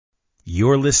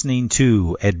You're listening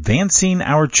to Advancing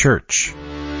Our Church.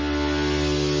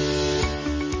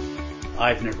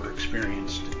 I've never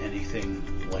experienced anything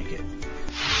like it.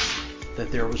 That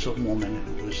there was a woman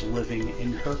who was living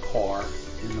in her car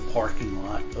in the parking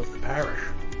lot of the parish.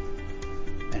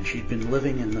 And she'd been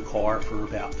living in the car for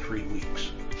about 3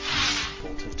 weeks.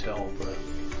 People to tell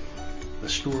the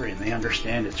story, and they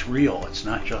understand it's real. It's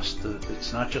not just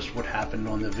what happened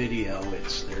on the video.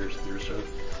 There's a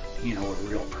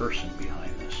real person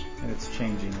behind this. And it's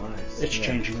changing lives. It's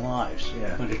changing lives.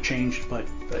 Yeah. But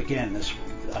again,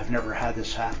 I've never had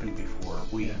this happen before.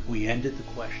 We ended the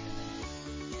question.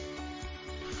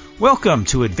 Welcome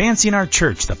to Advancing Our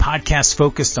Church, the podcast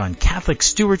focused on Catholic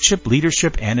stewardship,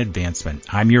 leadership, and advancement.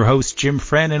 I'm your host, Jim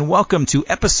Friend, and welcome to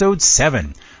episode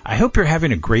 7. I hope you're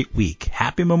having a great week.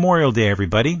 Happy Memorial Day,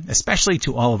 everybody, especially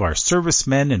to all of our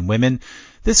servicemen and women.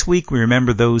 This week we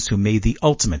remember those who made the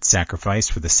ultimate sacrifice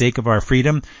for the sake of our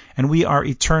freedom, and we are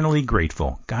eternally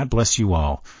grateful. God bless you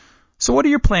all. So what are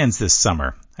your plans this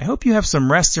summer? I hope you have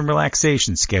some rest and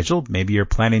relaxation scheduled. Maybe you're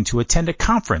planning to attend a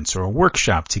conference or a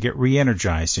workshop to get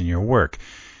re-energized in your work.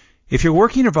 If you're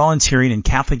working or volunteering in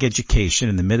Catholic education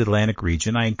in the Mid-Atlantic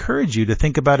region, I encourage you to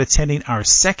think about attending our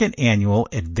second annual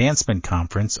Advancement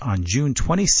Conference on June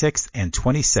 26th and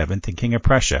 27th in King of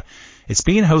Prussia. It's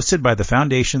being hosted by the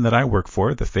foundation that I work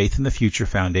for, the Faith in the Future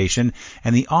Foundation,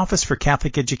 and the Office for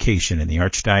Catholic Education in the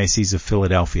Archdiocese of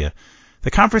Philadelphia. The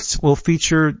conference will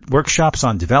feature workshops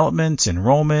on development,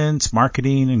 enrollment,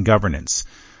 marketing, and governance.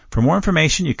 For more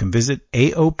information, you can visit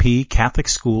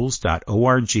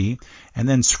aopcatholicschools.org and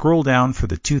then scroll down for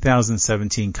the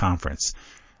 2017 conference.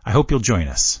 I hope you'll join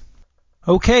us.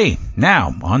 Okay,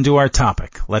 now on to our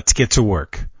topic. Let's get to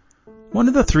work. One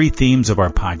of the 3 themes of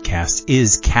our podcast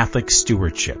is Catholic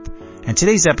stewardship, and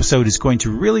today's episode is going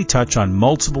to really touch on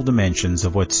multiple dimensions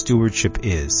of what stewardship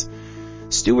is.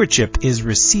 Stewardship is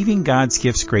receiving God's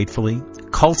gifts gratefully,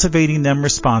 cultivating them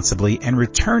responsibly, and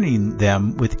returning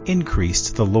them with increase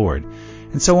to the Lord.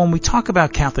 And so when we talk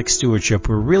about Catholic stewardship,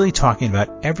 we're really talking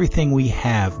about everything we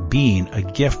have being a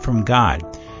gift from God,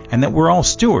 and that we're all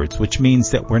stewards, which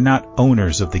means that we're not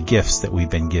owners of the gifts that we've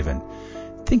been given.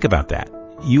 Think about that.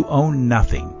 You own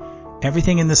nothing.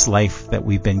 Everything in this life that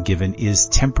we've been given is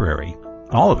temporary.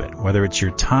 All of it, whether it's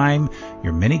your time,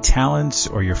 your many talents,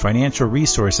 or your financial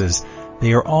resources,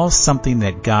 they are all something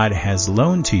that God has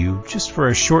loaned to you just for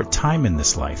a short time in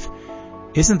this life.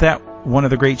 Isn't that one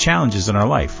of the great challenges in our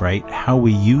life, right? How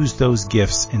we use those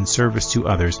gifts in service to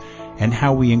others and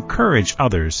how we encourage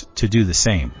others to do the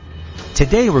same.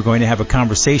 Today we're going to have a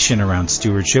conversation around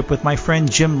stewardship with my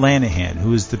friend Jim Lanahan,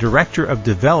 who is the Director of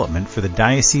Development for the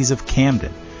Diocese of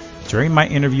Camden. During my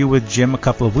interview with Jim a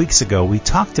couple of weeks ago, we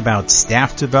talked about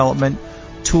staff development,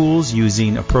 tools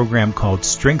using a program called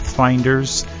Strength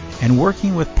Finders, and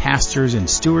working with pastors in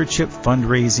stewardship,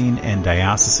 fundraising, and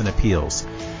diocesan appeals.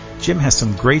 Jim has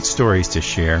some great stories to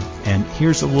share, and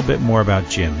here's a little bit more about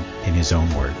Jim in his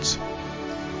own words.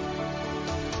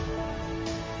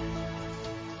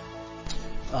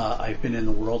 I've been in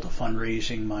the world of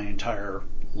fundraising my entire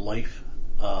life.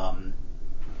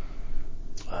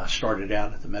 Started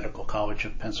out at the Medical College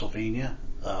of Pennsylvania,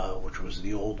 which was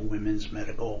the old women's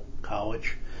medical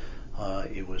college.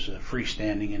 It was a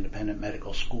freestanding independent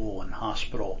medical school and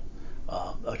hospital,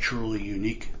 a truly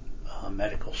unique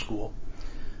medical school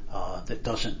that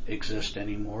doesn't exist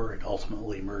anymore. It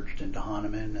ultimately merged into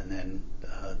Hahnemann and then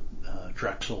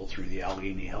Drexel through the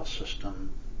Allegheny Health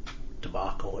System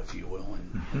debacle, if you will,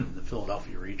 in the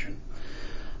Philadelphia region.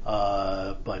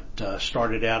 But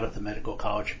started out at the Medical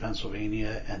College of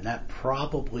Pennsylvania, and that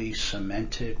probably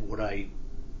cemented what I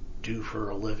do for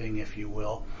a living, if you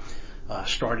will.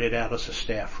 Started out as a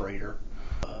staff writer.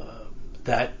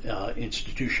 That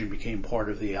institution became part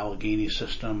of the Allegheny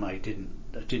system. I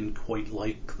didn't quite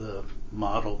like the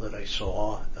model that I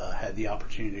saw. Had the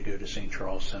opportunity to go to St.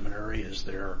 Charles Seminary as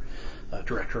their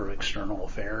Director of External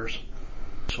Affairs.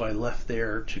 So I left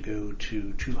there to go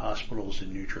to 2 hospitals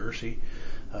in New Jersey,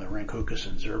 Rancocas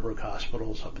and Zurbrugg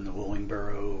hospitals up in the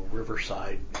Willingboro,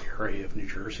 Riverside area of New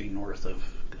Jersey, north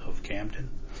of Camden.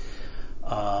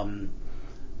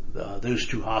 Those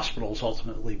 2 hospitals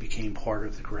ultimately became part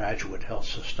of the graduate health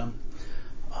system,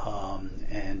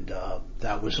 and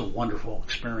that was a wonderful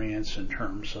experience in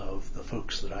terms of the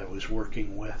folks that I was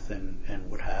working with and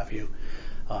what have you.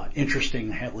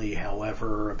 Interestingly,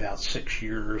 however, about 6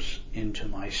 years into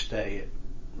my stay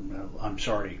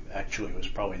actually it was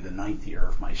probably the 9th year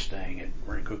of my staying at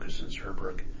Rancocas and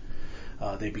Zurbrugg,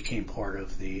 they became part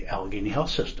of the Allegheny Health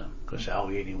System because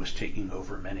Allegheny was taking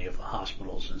over many of the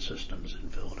hospitals and systems in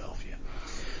Philadelphia.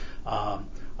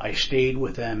 I stayed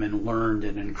with them and learned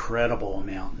an incredible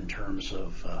amount in terms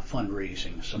of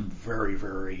fundraising. Some very,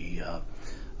 very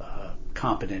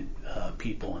competent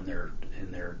people in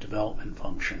their development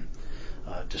function,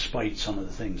 despite some of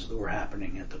the things that were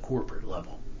happening at the corporate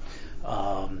level.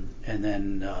 And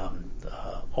then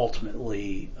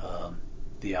ultimately,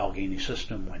 the Allegheny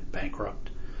system went bankrupt.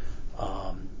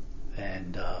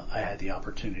 And I had the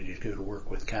opportunity to go to work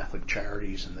with Catholic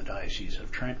Charities in the Diocese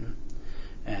of Trenton,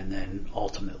 and then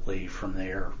ultimately from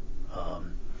there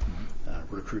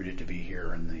recruited to be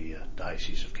here in the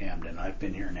Diocese of Camden. I've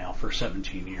been here now for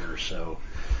 17 years, so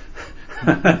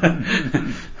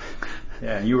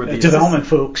yeah, you were the development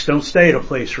folks don't stay at a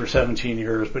place for 17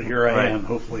 years, but here I am.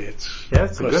 Hopefully it's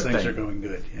because things thing. are going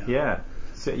good. Yeah.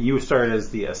 So you started as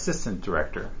the assistant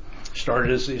director.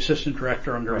 Started as the assistant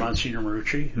director under Monsignor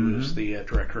Marucci, who was the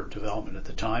director of development at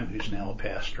the time, who's now a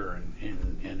pastor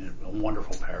in a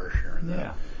wonderful parish here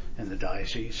in the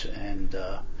diocese. And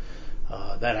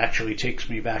that actually takes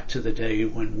me back to the day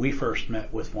when we first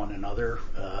met with one another,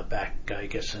 back, I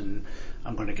guess, I'm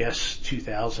going to guess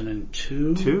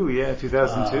 2002.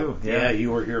 2002. Yeah,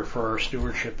 you were here for our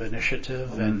Stewardship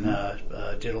initiative and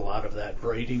did a lot of that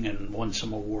writing and won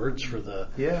some awards for the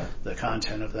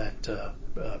content of that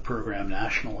program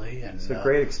nationally. And it's a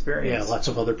great experience. Yeah, lots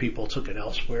of other people took it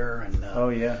elsewhere. And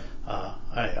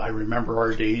I remember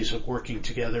our days of working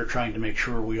together, trying to make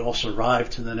sure we all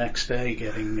survived to the next day,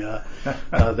 getting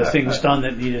the things done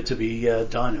that needed to be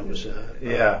done. It was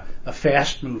a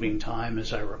fast-moving time,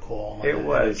 as I recall. It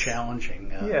was a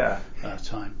challenging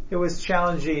time. It was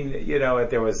challenging.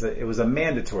 It was a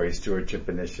mandatory stewardship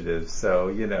initiative. So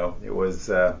it was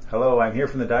hello, I'm here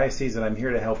from the diocese and I'm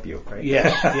here to help you. Right?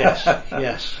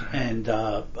 Yes. And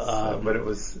but it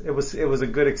was a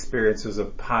good experience. It was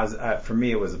for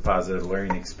me. It was a positive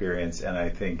learning experience, and I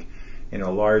think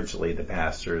largely the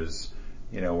pastors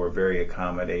were very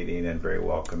accommodating and very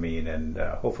welcoming, and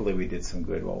hopefully we did some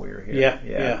good while we were here.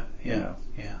 Yeah.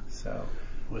 So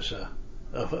it was a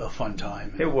fun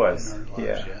time. It was. In our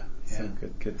lives. Some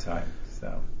good time.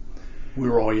 So we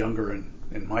were all younger and,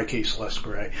 in my case, less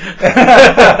gray.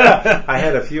 I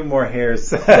had a few more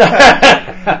hairs, and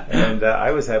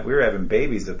we were having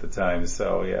babies at the time.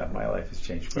 So my life has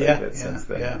changed quite a bit since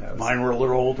then. Yeah. Mine were a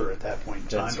little older at that point in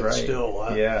time, but still.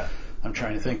 I'm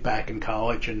trying to think back in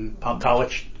college and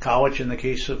college in the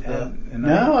case of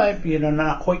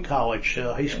not quite college,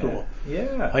 high school.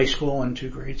 High school and 2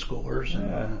 grade schoolers.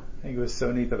 And, I think it was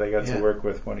so neat that I got to work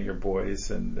with one of your boys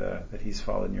and that he's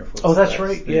followed in your footsteps. Oh, that's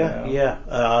right.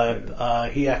 Yeah.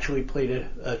 He actually played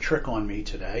a trick on me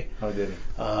today. Oh, did he?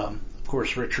 Of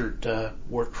course, Richard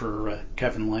worked for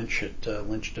Kevin Lynch at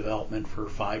Lynch Development for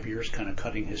 5 years, kind of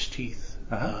cutting his teeth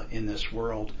in this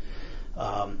world.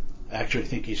 I actually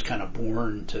think he's kind of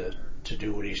born to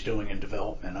do what he's doing in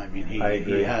development. I mean, he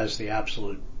has the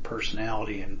absolute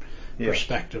personality and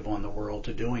perspective on the world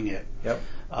to doing it. Yep.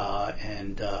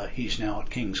 And he's now at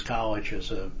King's College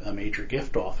as a major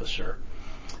gift officer.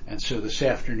 And so this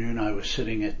afternoon I was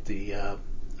sitting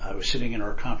in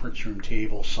our conference room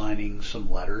table signing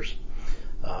some letters,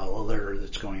 a letter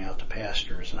that's going out to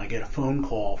pastors, and I get a phone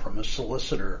call from a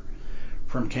solicitor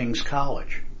from King's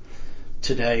College.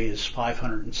 Today is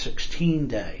 516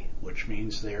 day, which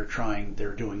means they're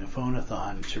doing a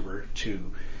phone-a-thon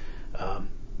to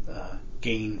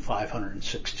gain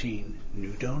 516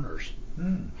 new donors.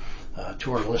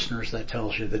 To our listeners, that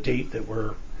tells you the date that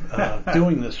we're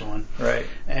doing this on. Right.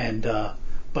 And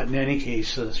but in any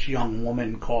case, this young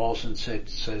woman calls and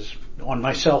says on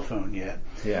my cell phone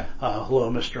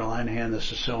hello, Mr. Lanahan,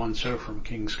 this is so and so from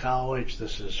King's College.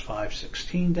 This is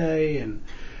 516 day, and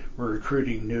we're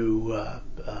recruiting new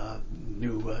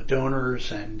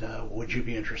donors, and would you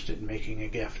be interested in making a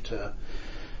gift? Of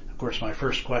course, my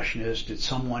first question is, did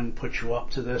someone put you up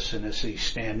to this, and is he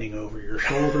standing over your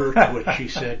shoulder? To which she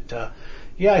said,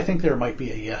 I think there might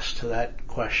be a yes to that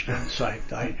question. So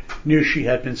I knew she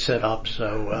had been set up.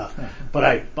 So, but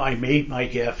I made my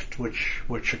gift,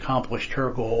 which accomplished her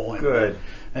goal. And, good.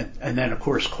 And then, of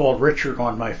course, called Richard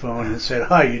on my phone and said,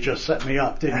 "Hi, you just set me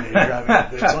up, didn't you? You're having a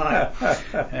good time."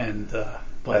 And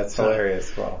that's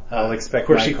hilarious. Well, I'll expect. Of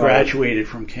course, he graduated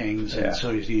from King's, and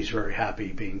so he's very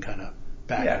happy being kind of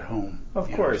back at home. Of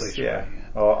course,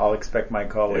 I'll expect my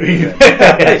call. He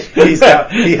has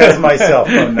my cell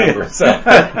phone number. So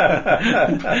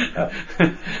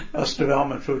us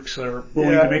development folks are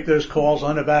willing to make those calls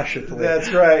unabashedly. That's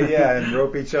right. Yeah, and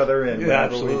rope each other in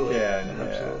whenever absolutely. we can.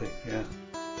 Absolutely.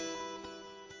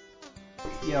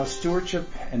 Stewardship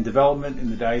and development in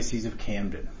the Diocese of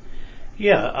Camden.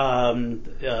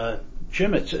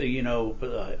 Jim, it's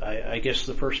I guess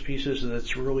the first piece is that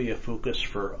it's really a focus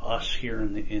for us here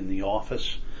in the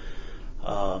office.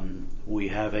 We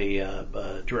have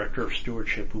a director of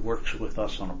stewardship who works with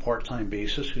us on a part-time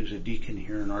basis, who's a deacon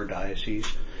here in our diocese,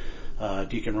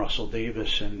 Deacon Russell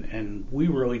Davis, and we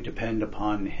really depend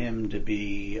upon him to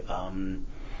be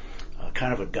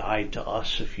kind of a guide to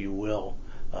us, if you will.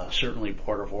 Certainly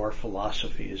part of our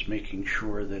philosophy is making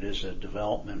sure that as a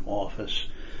development office,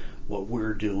 what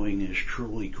we're doing is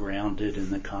truly grounded in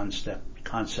the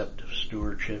concept of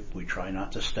stewardship. We try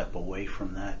not to step away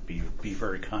from that, be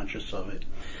very conscious of it.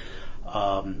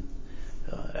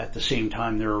 At the same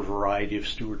time, there are a variety of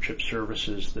stewardship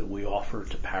services that we offer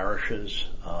to parishes.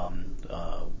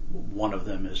 One of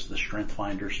them is the Strength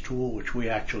Finders tool, which we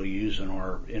actually use in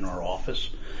our office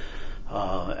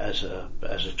as a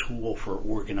tool for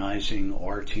organizing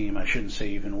our team. I shouldn't say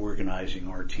even organizing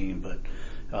our team, but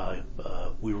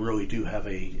we really do have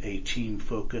a team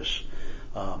focus,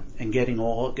 and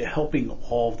helping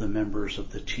all of the members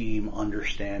of the team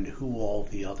understand who all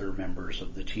the other members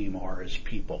of the team are as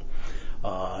people.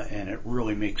 And it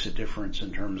really makes a difference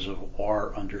in terms of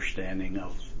our understanding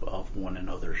of one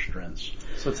another's strengths.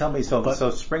 So tell me,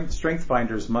 so Strength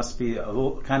Finders must be a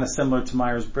little kind of similar to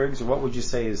Myers-Briggs, or what would you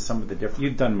say is some of the difference?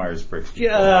 You've done Myers-Briggs before.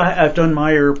 Yeah, I've done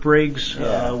Myers-Briggs,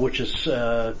 which is,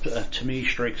 to me,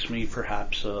 strikes me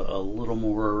perhaps a little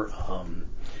more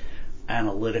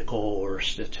analytical or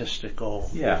statistical,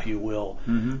 if you will.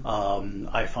 Mm-hmm.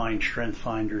 I find Strength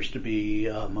Finders to be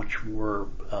a much more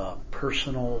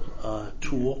personal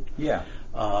tool. Yeah.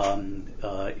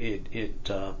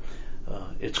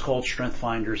 It's called Strength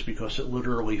Finders because it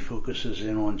literally focuses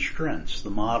in on strengths. The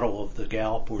model of the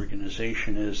Gallup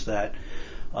organization is that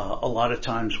a lot of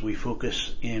times we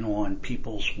focus in on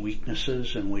people's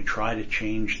weaknesses, and we try to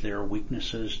change their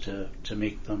weaknesses to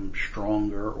make them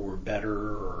stronger or better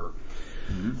or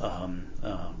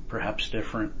perhaps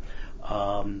different.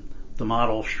 The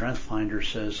model of Strength Finder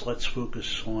says let's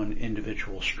focus on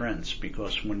individual strengths,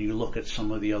 because when you look at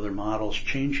some of the other models,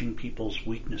 changing people's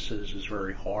weaknesses is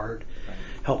very hard. Right.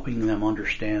 Helping them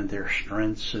understand their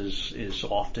strengths is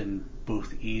often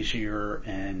both easier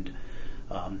and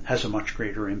has a much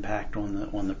greater impact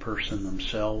on the person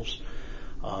themselves.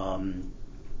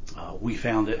 We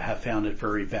have found it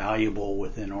very valuable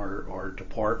within our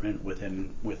department,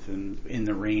 in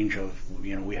the range of,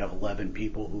 we have 11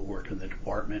 people who work in the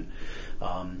department,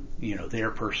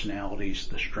 their personalities,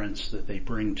 the strengths that they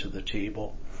bring to the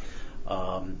table.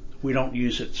 We don't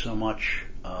use it so much.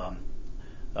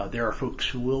 There are folks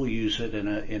who will use it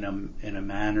in a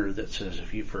manner that says,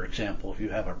 for example, if you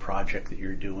have a project that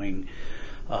you're doing,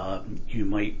 you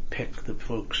might pick the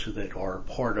folks that are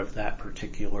part of that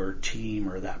particular team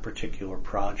or that particular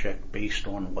project based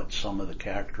on what some of the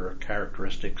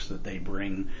characteristics that they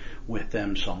bring with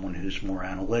them. Someone who's more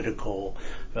analytical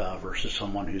versus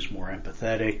someone who's more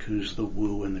empathetic, who's the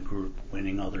woo in the group,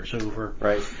 winning others over.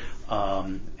 Right.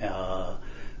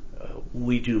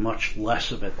 We do much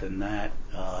less of it than that,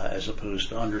 as opposed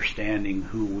to understanding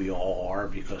who we all are,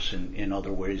 because in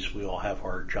other ways we all have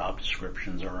our job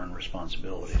descriptions, our own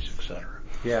responsibilities, etc.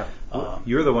 Yeah.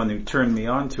 You're the one who turned me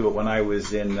on to it when I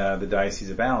was in the Diocese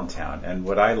of Allentown, and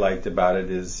what I liked about it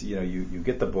is, you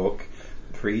get the book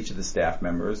for each of the staff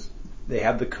members. They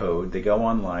have the code, they go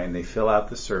online, they fill out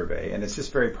the survey, and it's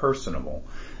just very personable.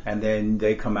 And then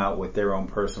they come out with their own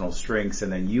personal strengths,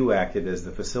 and then you acted as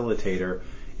the facilitator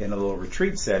in a little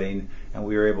retreat setting, and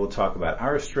we were able to talk about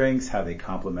our strengths, how they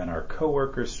complement our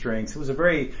coworkers' strengths. It was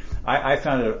I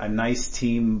found it a nice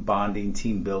team bonding,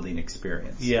 team building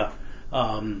experience. Yeah.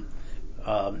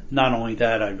 Not only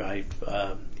that, I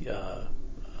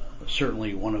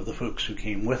certainly one of the folks who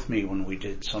came with me when we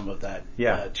did some of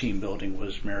that team building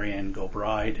was Marianne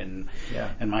Gilbride,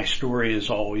 and my story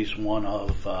is always one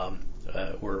of,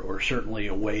 or certainly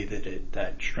a way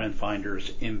that Strength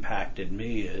Finders impacted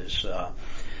me is,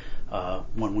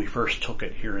 when we first took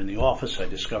it here in the office, I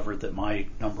discovered that my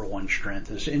number one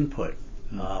strength is input.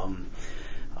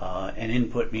 And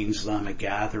input means that I'm a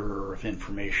gatherer of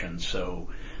information. So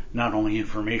not only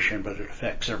information, but it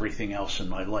affects everything else in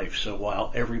my life. So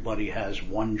while everybody has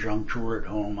one junk drawer at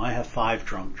home, I have 5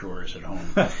 junk drawers at home.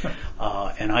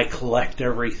 And I collect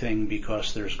everything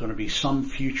because there's going to be some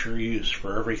future use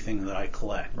for everything that I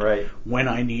collect. Right. When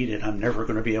I need it, I'm never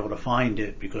going to be able to find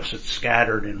it because it's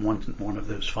scattered in one of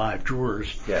those 5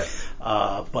 drawers. Yes.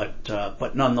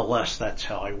 But nonetheless, that's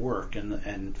how I work.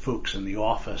 And folks in the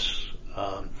office,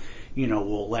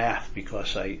 will laugh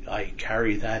because I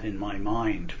carry that in my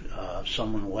mind.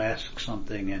 Someone will ask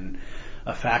something, and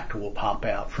a fact will pop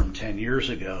out from 10 years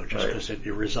ago just because it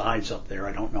resides up there.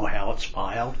 I don't know how it's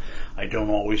filed. I don't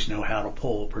always know how to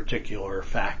pull a particular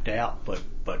fact out,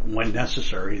 but when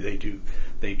necessary, they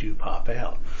do pop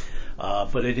out.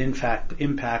 But it in fact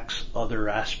impacts other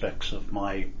aspects of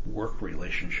my work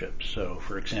relationships. So,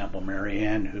 for example, Mary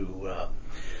Ann, who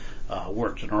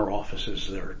worked in our office as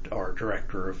our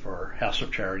director of our House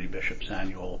of Charity Bishops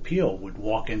annual appeal, would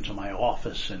walk into my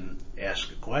office and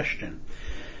ask a question.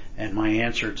 And my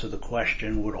answer to the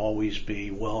question would always be,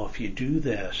 well, if you do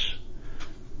this,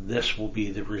 this will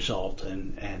be the result,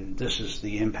 and this is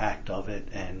the impact of it,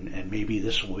 and maybe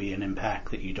this will be an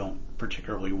impact that you don't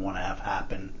particularly want to have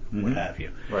happen, what have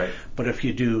you. Right. But if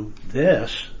you do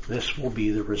this will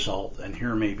be the result, and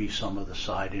here may be some of the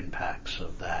side impacts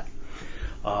of that.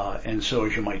 And so,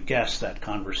 as you might guess, that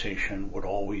conversation would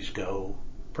always go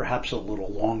perhaps a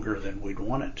little longer than we'd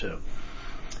want it to.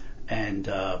 And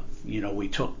we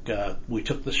took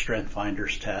the Strength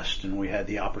Finders test, and we had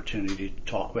the opportunity to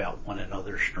talk about one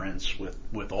another's strengths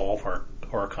with all of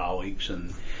our colleagues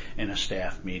in a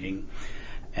staff meeting.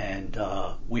 And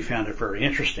we found it very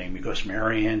interesting because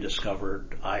Mary Ann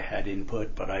discovered I had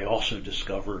input, but I also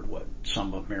discovered what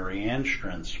some of Mary Ann's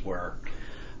strengths were.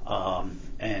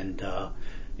 And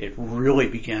it really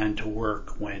began to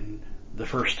work when the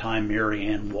first time Mary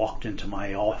Ann walked into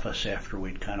my office after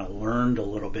we'd kind of learned a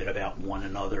little bit about one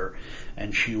another,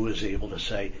 and she was able to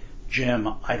say, Jim,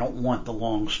 I don't want the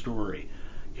long story.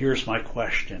 Here's my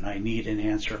question. I need an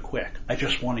answer quick. I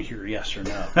just want to hear yes or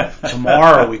no.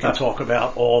 Tomorrow we can talk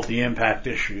about all the impact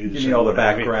issues. Give me all the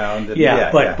background.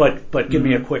 But give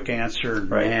me a quick answer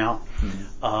now.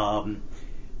 Mm-hmm.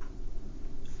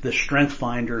 The Strength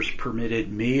Finders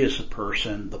permitted me as a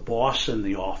person, the boss in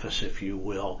the office, if you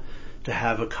will, to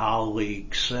have a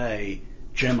colleague say,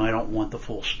 Jim, I don't want the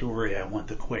full story. I want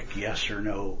the quick yes or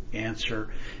no answer.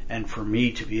 And for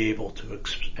me to be able to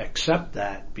accept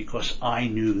that because I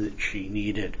knew that she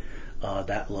needed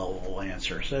that level of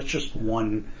answer. So that's just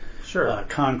one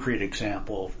concrete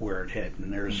example of where it hit.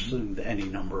 And there's any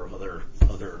number of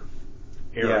other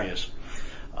areas.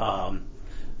 Yeah.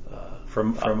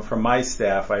 From my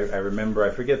staff, I remember,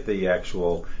 I forget the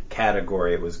actual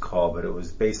category it was called, but it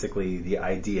was basically the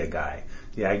idea guy.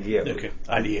 The idea. Okay.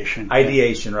 Ideation.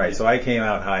 Ideation, right. Yeah. So I came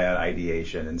out high on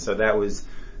ideation. And so that was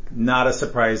not a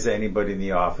surprise to anybody in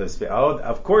the office. Oh,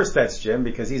 of course that's Jim,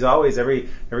 because he's always, every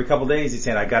couple of days, he's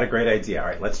saying, I got a great idea. All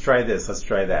right, let's try this, let's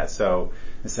try that. So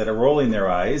instead of rolling their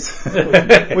eyes,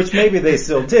 which maybe they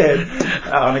still did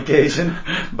on occasion,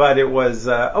 but it was,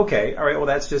 okay, all right, well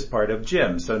that's just part of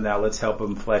Jim. So now let's help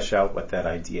him flesh out what that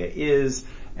idea is,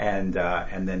 and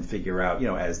then figure out,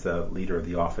 as the leader of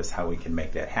the office, how we can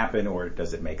make that happen, or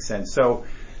does it make sense? So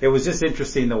it was just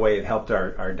interesting the way it helped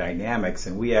our dynamics,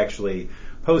 and we actually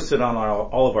posted on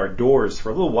all of our doors for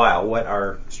a little while what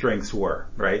our strengths were,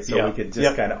 right? So we could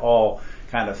just kind of all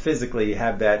kind of physically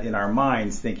have that in our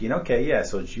minds, thinking, okay, yeah,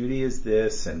 so Judy is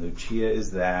this and Lucia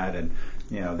is that, and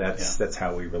that's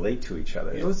how we relate to each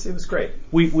other. It was great.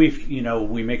 We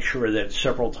make sure that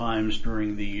several times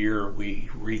during the year we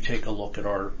retake a look at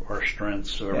our strengths,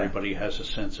 so everybody has a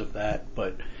sense of that.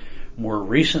 But more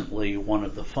recently, one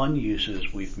of the fun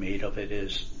uses we've made of it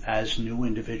is as new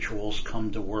individuals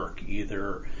come to work,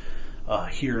 either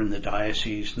here in the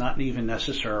diocese, not even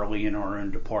necessarily in our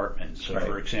own department. So,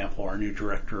 for example, our new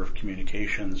director of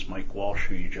communications, Mike Walsh,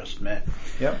 who you just met,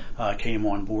 came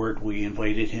on board. We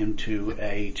invited him to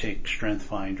take Strength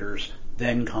Finders,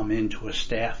 then come into a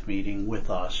staff meeting with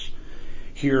us,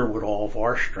 hear what all of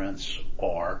our strengths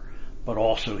are, but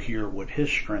also hear what his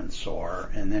strengths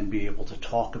are, and then be able to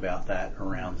talk about that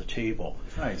around the table.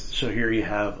 Nice. So here you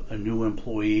have a new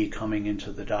employee coming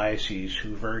into the diocese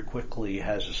who very quickly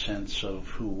has a sense of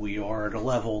who we are at a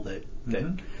level that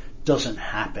doesn't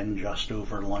happen just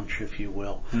over lunch, if you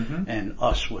will, and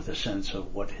us with a sense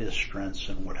of what his strengths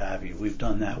and what have you. We've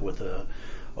done that with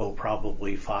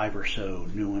probably 5 or so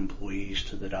new employees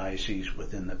to the diocese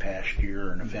within the past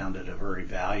year, and have found it a very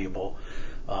valuable.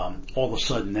 All of a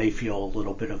sudden they feel a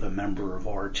little bit of a member of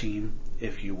our team,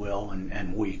 if you will,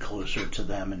 and we closer to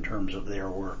them in terms of their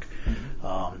work.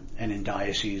 And in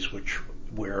dioceses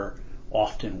where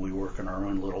often we work in our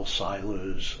own little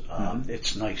silos,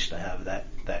 it's nice to have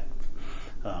that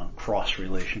cross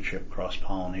relationship, cross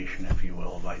pollination, if you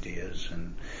will, of ideas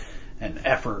and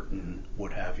effort and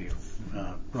what have you,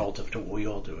 relative to what we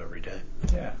all do every day.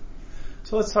 Yeah.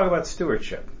 So let's talk about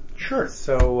stewardship. Sure.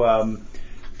 So,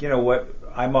 what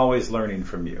I'm always learning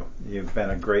from you. You've been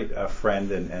a great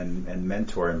friend and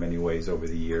mentor in many ways over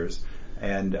the years.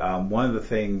 And one of the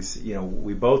things,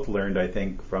 we both learned, I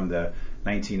think, from the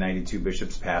 1992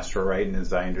 Bishop's Pastoral, right? And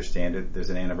as I understand it,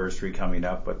 there's an anniversary coming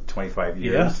up, 25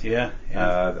 years. Yeah. In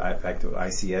fact,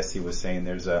 ICSC was saying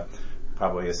there's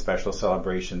probably a special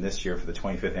celebration this year for the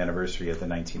 25th anniversary of the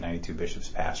 1992 Bishop's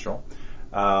Pastoral.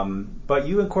 But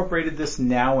you incorporated this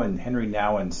Henry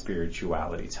Nouwen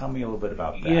spirituality. Tell me a little bit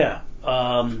about that. Yeah.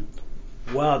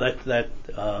 Wow,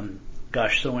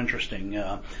 gosh, so interesting.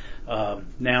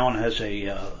 Nouwen has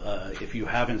if you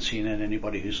haven't seen it,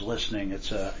 anybody who's listening,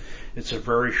 it's a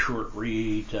very short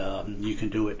read. You can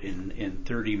do it in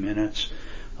 30 minutes.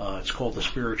 It's called The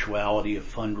Spirituality of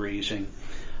Fundraising.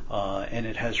 And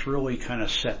it has really kind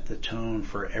of set the tone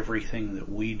for everything that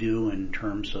we do in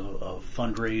terms of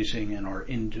fundraising and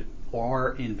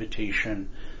our invitation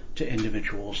to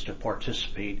individuals to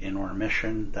participate in our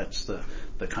mission. That's the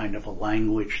kind of a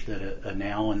language that a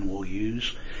Nouwen will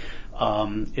use.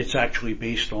 It's actually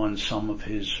based on some of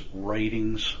his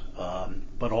writings,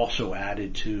 but also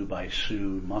added to by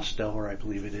Sue Musteller, I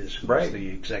believe it is, who's right.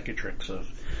 the executrix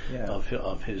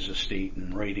of his estate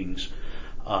and writings.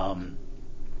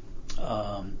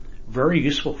 Very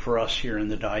useful for us here in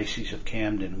the Diocese of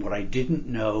Camden. What I didn't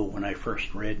know when I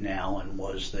first read Nouwen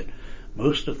was that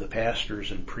most of the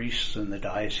pastors and priests in the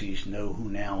diocese know who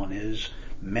Nouwen is.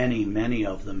 Many, many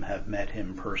of them have met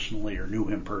him personally or knew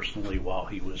him personally while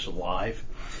he was alive.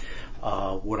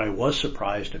 What I was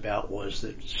surprised about was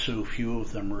that so few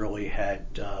of them really had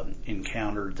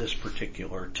encountered this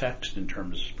particular text in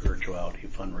terms of spirituality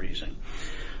fundraising.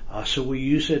 So we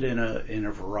use it in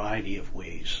a variety of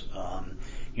ways.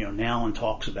 Nouwen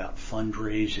talks about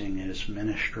fundraising as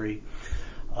ministry.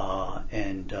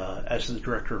 And as the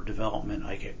director of development,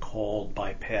 I get called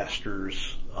by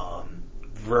pastors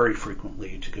very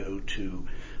frequently to go to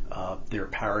their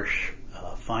parish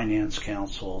finance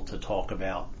council to talk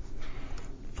about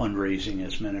fundraising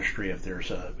as ministry. If there's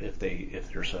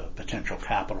a potential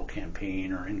capital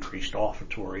campaign or increased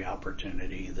offertory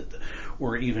opportunity,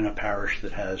 or even a parish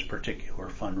that has particular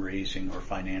fundraising or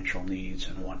financial needs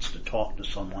and wants to talk to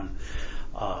someone,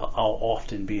 I'll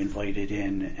often be invited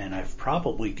in, and I've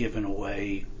probably given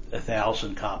away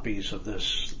 1,000 copies of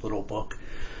this little book.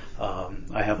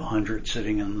 I have 100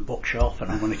 sitting on the bookshelf,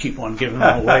 and I'm going to keep on giving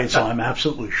them away, so I'm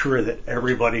absolutely sure that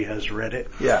everybody has read it.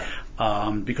 Yeah.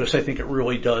 Because I think it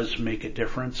really does make a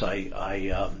difference. As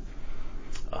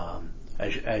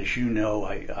you know,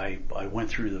 I went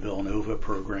through the Villanova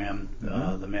program,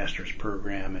 the master's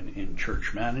program in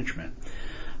church management.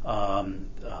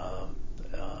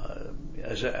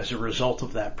 As a result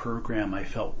of that program, I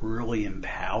felt really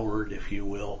empowered, if you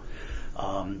will,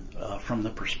 from the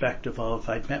perspective of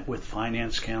I'd met with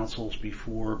finance councils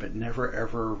before, but never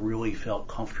ever really felt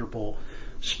comfortable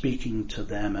speaking to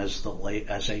them as a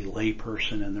lay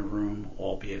person in the room,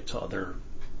 albeit to other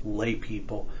lay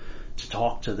people, to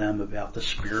talk to them about the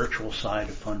spiritual side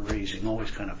of fundraising.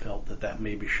 Always kind of felt that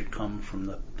maybe should come from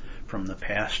the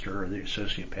pastor or the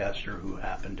associate pastor who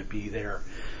happened to be there.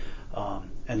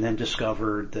 And then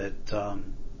discovered that,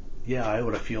 I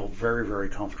would have feel very, very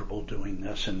comfortable doing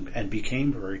this and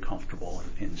became very comfortable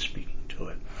in speaking to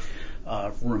it.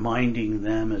 Reminding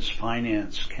them as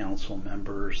finance council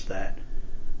members that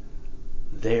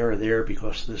they are there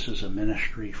because this is a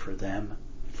ministry for them.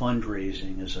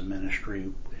 Fundraising is a ministry.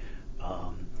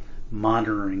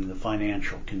 Monitoring the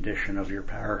financial condition of your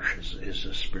parish is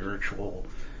a spiritual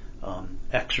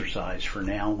exercise for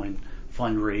now, when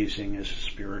fundraising is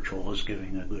spiritual as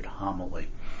giving a good homily.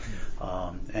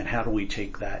 And how do we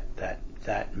take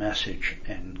that message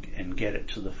and get it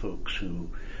to the folks who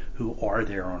are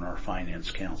there on our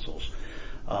finance councils?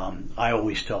 I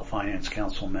always tell finance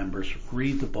council members,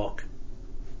 read the book,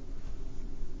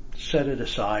 set it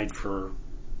aside for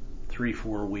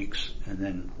 3-4 weeks, and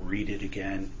then read it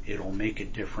again. It'll make a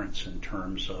difference in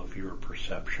terms of your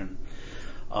perception.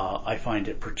 I find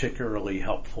it particularly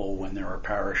helpful when there are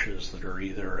parishes that are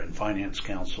either in finance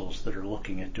councils that are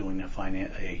looking at doing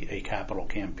a capital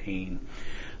campaign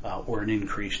or an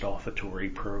increased offertory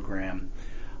program,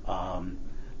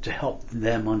 to help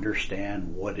them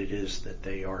understand what it is that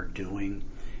they are doing.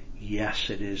 Yes,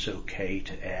 it is okay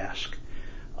to ask.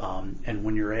 And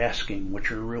when you're asking, what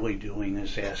you're really doing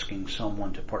is asking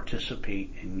someone to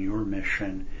participate in your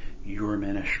mission, your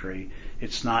ministry.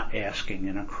 It's not asking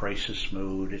in a crisis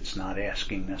mode. It's not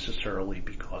asking necessarily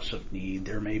because of need.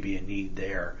 There may be a need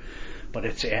there, but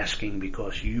it's asking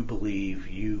because you believe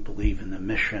in the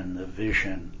mission, the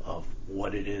vision of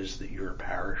what it is that your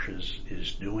parish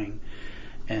is doing,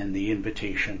 and the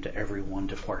invitation to everyone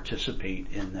to participate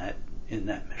in that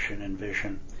mission and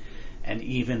vision. And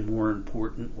even more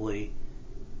importantly,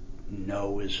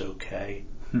 no is okay.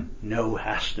 No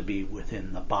has to be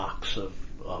within the box of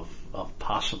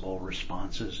possible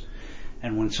responses.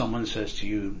 And when someone says to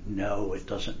you no, it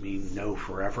doesn't mean no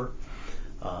forever.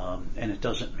 And it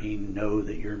doesn't mean no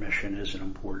that your mission isn't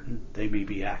important. They may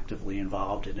be actively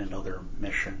involved in another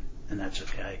mission, and that's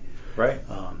okay. Right.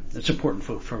 It's important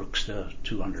for folks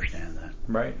to understand that.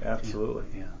 Right.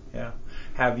 Absolutely. Yeah.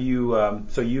 Have you?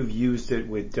 So you've used it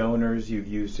with donors. You've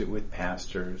used it with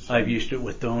pastors. I've used it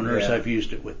with donors. Yeah. I've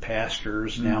used it with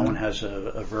pastors. Mm-hmm. Now one has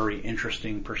a very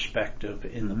interesting perspective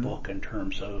in the book in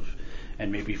terms of,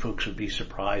 and maybe folks would be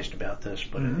surprised about this,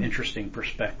 but an interesting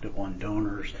perspective on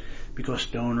donors, because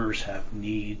donors have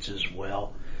needs as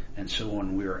well. And so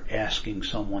when we're asking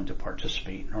someone to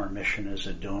participate in our mission as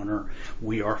a donor,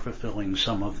 we are fulfilling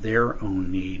some of their own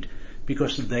need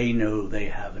because they know they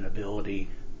have an ability.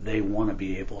 They want to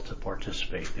be able to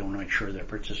participate. They want to make sure they're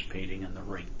participating in the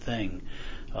right thing,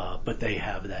 but they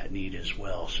have that need as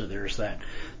well. So there's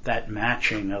that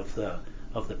matching of the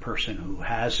person who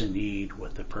has a need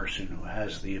with the person who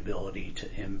has the ability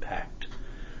to impact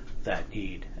that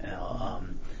need.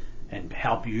 And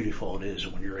how beautiful it is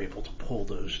when you're able to pull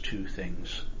those two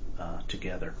things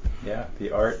together. Yeah,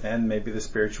 the art and maybe the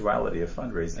spirituality of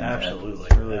fundraising. Absolutely.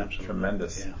 It's really Absolutely.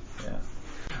 Tremendous.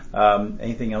 Yeah.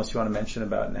 Anything else you want to mention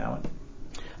about now?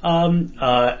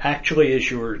 Actually, as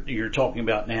you're talking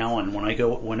about now, and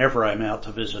whenever I'm out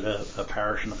to visit a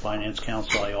parish in the Finance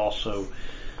Council, I also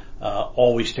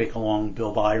always take along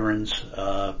Bill Byron's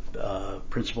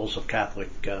Principles of Catholic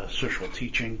Social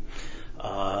Teaching.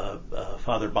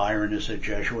 Father Byron is a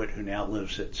Jesuit who now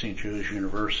lives at St. Joe's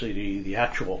University. The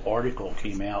actual article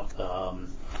came out,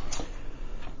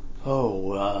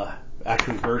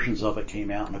 actually versions of it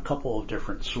came out in a couple of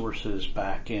different sources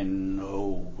back in,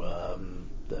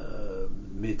 the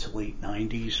mid to late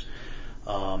 90s.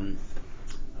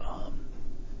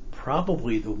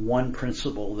 Probably the one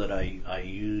principle that I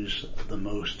use the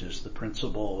most is the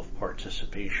principle of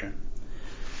participation.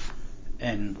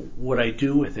 And what I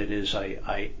do with it is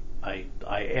I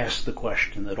ask the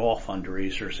question that all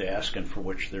fundraisers ask and for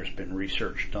which there's been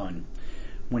research done.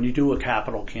 When you do a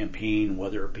capital campaign,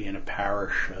 whether it be in a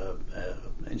parish,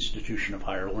 institution of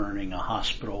higher learning, a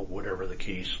hospital, whatever the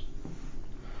case,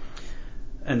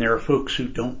 and there are folks who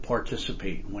don't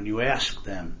participate, when you ask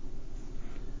them,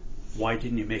 why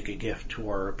didn't you make a gift to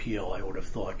our appeal? I would have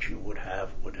thought you would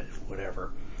have,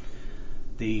 whatever.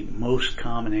 The most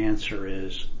common answer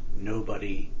is,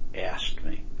 nobody asked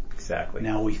me. Exactly.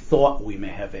 Now, we thought we may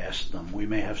have asked them. We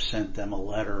may have sent them a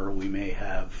letter. We may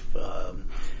have,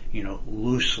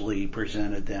 loosely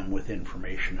presented them with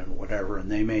information and whatever,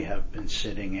 and they may have been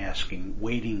sitting asking,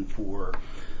 waiting for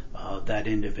that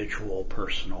individual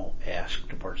personal ask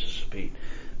to participate.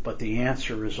 But the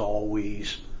answer is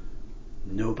always,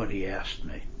 nobody asked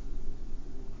me.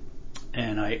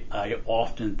 And I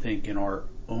often think in our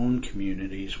own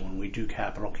communities when we do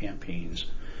capital campaigns,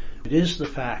 it is the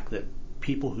fact that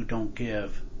people who don't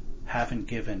give haven't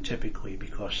given typically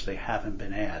because they haven't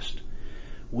been asked.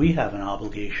 We have an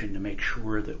obligation to make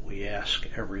sure that we ask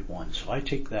everyone. So I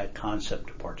take that concept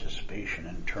of participation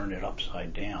and turn it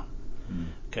upside down.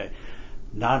 Okay.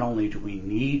 Not only do we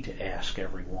need to ask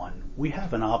everyone, we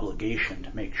have an obligation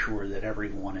to make sure that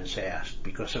everyone is asked,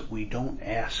 because if we don't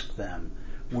ask them,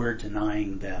 we're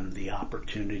denying them the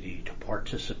opportunity to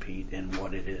participate in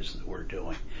what it is that we're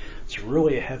doing. It's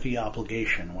really a heavy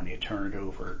obligation when you turn it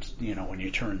over, when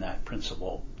you turn that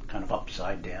principle kind of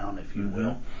upside down, if you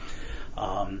will.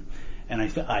 And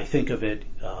I think of it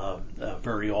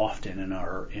very often in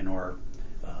our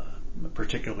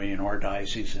particularly in our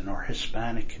diocese, in our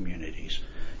Hispanic communities.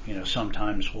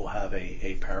 Sometimes we'll have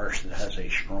a parish that has a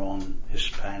strong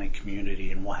Hispanic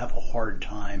community, and we'll have a hard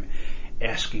time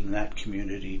asking that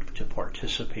community to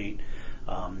participate.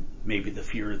 Maybe the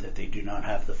fear that they do not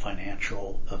have the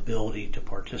financial ability to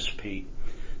participate.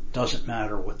 Doesn't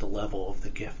matter what the level of the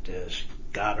gift is.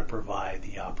 You've got to provide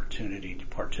the opportunity to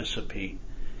participate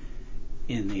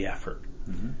in the effort.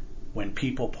 When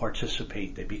people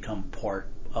participate, they become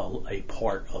a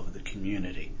part of the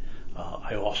community.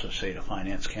 I also say to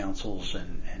finance councils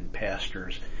and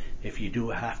pastors, if you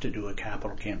have to do a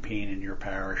capital campaign in your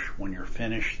parish, when you're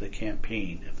finished the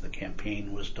campaign, if the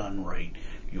campaign was done right,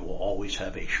 you will always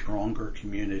have a stronger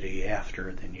community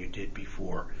after than you did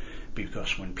before.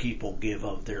 Because when people give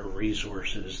of their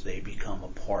resources, they become a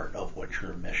part of what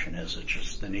your mission is. It's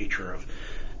just the nature of,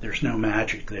 there's no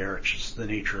magic there. It's just the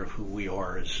nature of who we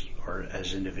are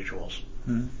as individuals.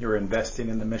 You're investing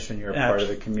in the mission. You're a part of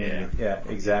the community. Yeah,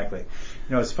 exactly.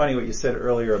 It's funny what you said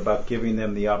earlier about giving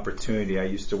them the opportunity. I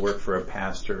used to work for a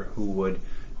pastor who would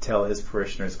tell his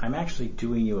parishioners, I'm actually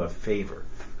doing you a favor.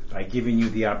 by giving you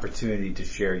the opportunity to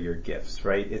share your gifts,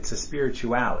 right? It's a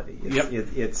spirituality.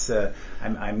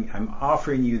 I'm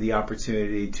offering you the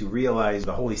opportunity to realize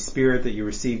the Holy Spirit that you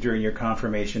received during your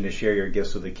confirmation to share your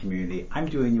gifts with the community. I'm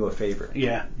doing you a favor.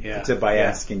 By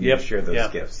asking you to share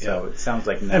those gifts. So it sounds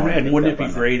like now. And wouldn't it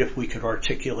be great if we could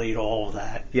articulate all of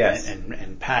that? Yes.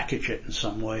 And package it in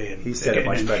some way and, he said it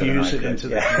much better infuse than I it into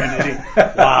did. the community.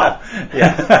 Wow.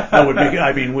 Yeah. That would be.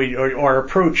 I mean, our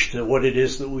approach to what it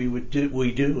is that we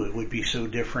do. It would be so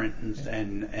different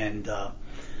and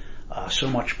so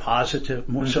much positive,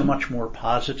 so much more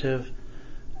positive,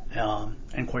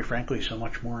 and quite frankly, so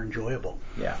much more enjoyable.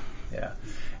 Yeah.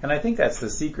 And I think that's the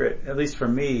secret, at least for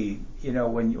me. You know,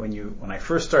 when I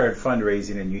first started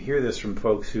fundraising, and you hear this from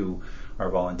folks who are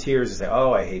volunteers, they say,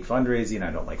 "Oh, I hate fundraising.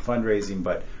 I don't like fundraising."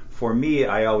 But for me,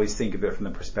 I always think of it from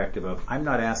the perspective of I'm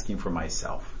not asking for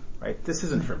myself, right? This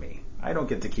isn't for me. I don't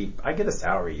get to keep. I get a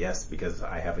salary, yes, because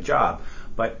I have a job,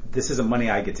 but this isn't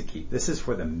money I get to keep. This is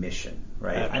for the mission,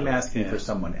 right? Absolutely. I'm asking for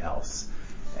someone else,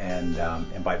 and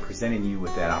by presenting you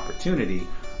with that opportunity,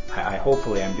 I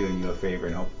hopefully I'm doing you a favor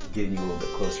and getting you a little bit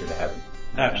closer to heaven.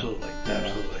 Absolutely.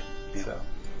 Yeah. So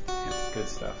it's good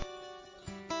stuff.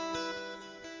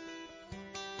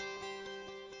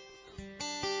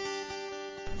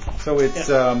 So it's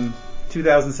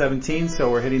 2017,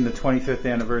 so we're hitting the 25th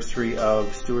anniversary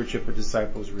of Stewardship, a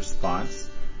Disciple's Response.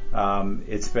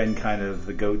 It's been kind of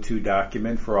the go-to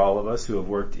document for all of us who have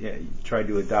tried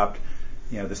to adopt,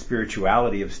 the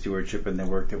spirituality of stewardship in the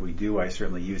work that we do. I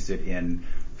certainly used it in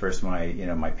first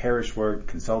my parish work,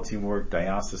 consulting work,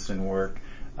 diocesan work.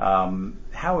 How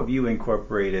have you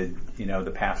incorporated,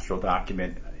 the pastoral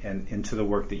document into the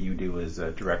work that you do as a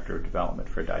director of development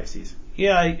for a diocese?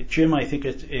 Yeah, Jim, I think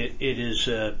it is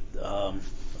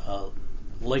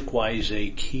likewise a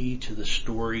key to the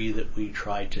story that we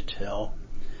try to tell.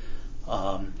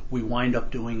 We wind up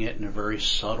doing it in a very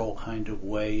subtle kind of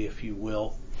way, if you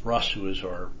will. Russ, who is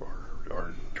our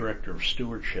director of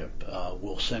stewardship,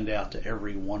 will send out to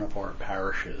every one of our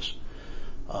parishes.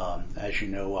 As you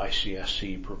know,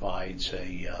 ICSC provides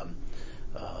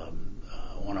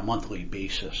on a monthly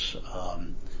basis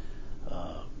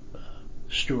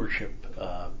stewardship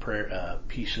prayer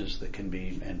pieces that can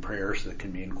be and prayers that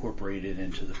can be incorporated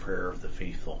into the prayer of the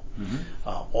faithful.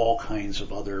 All kinds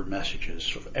of other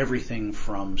messages, everything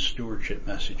from stewardship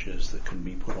messages that can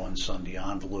be put on Sunday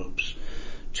envelopes,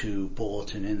 to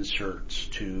bulletin inserts,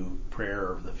 to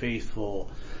prayer of the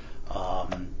faithful,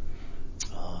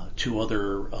 to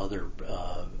other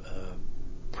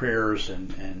prayers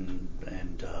and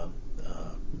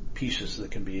pieces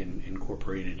that can be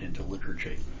incorporated into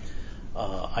liturgy.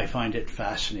 I find it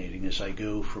fascinating as I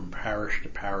go from parish to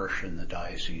parish in the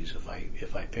diocese.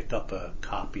 If I pick up a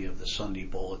copy of the Sunday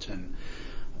bulletin,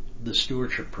 the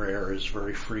stewardship prayer is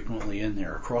very frequently in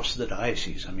there across the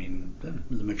diocese. I mean,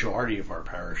 the majority of our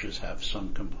parishes have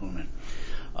some component.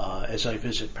 As I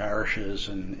visit parishes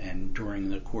and during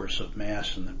the course of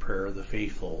Mass and the prayer of the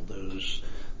faithful, those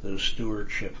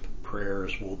stewardship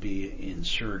prayers will be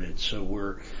inserted.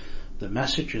 So the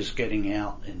message is getting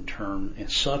out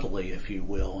subtly, if you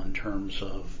will, in terms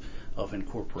of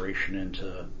incorporation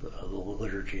into the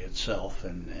liturgy itself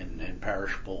and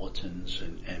parish bulletins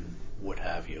and what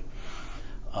have you.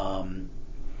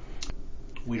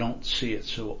 We don't see it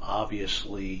so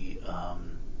obviously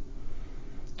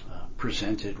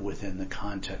presented within the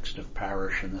context of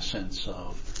parish in the sense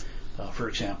of, for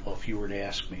example, if you were to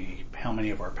ask me how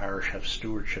many of our parish have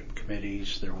stewardship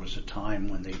committees, there was a time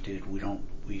when they did.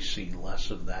 We see less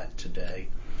of that today.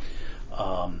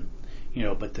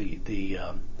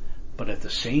 But at the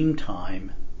same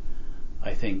time,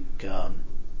 I think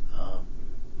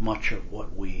much of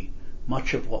what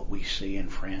we see in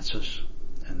Francis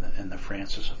and the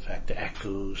Francis effect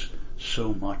echoes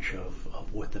so much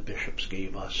of what the bishops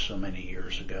gave us so many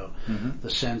years ago. The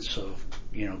sense of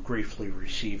gratefully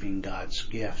receiving God's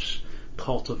gifts,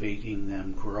 cultivating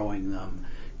them, growing them,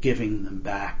 giving them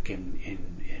back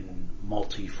in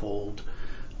multifold.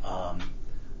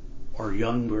 Our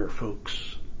younger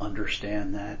folks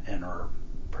understand that and are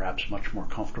perhaps much more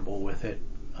comfortable with it.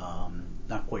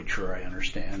 Not quite sure I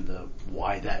understand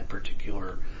why that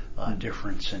particular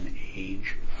difference in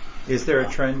age. Is there a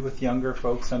trend with younger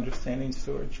folks understanding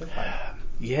stewardship?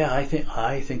 Yeah, I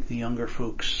think the younger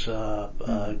folks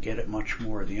get it much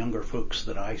more. The younger folks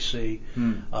that I see,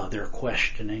 they're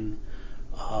questioning.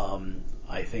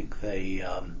 I think they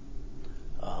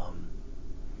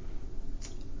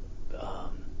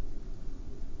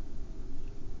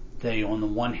on the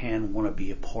one hand want to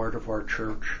be a part of our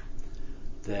church.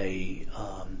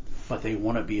 But they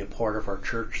want to be a part of our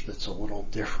church that's a little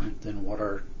different than what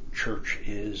our church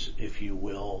is, if you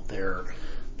will.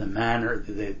 The manner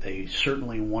they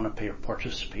certainly want to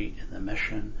participate in the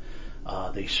mission.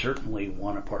 They certainly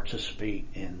want to participate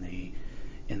in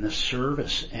the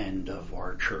service end of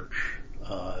our church.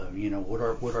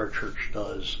 What our church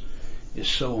does is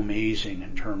so amazing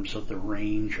in terms of the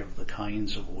range of the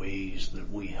kinds of ways that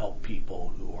we help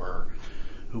people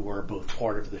who are both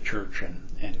part of the church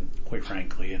and quite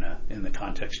frankly in the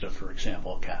context of, for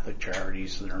example, Catholic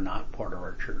charities that are not part of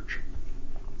our church,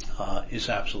 is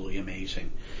absolutely amazing.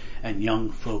 And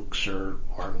young folks are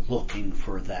looking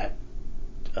for that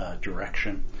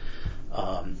direction.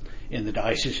 In the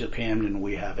Diocese of Camden,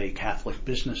 we have a Catholic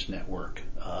business network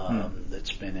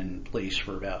that's been in place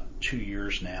for about 2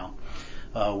 years now.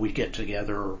 We get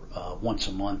together once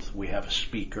a month. We have a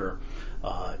speaker.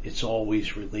 It's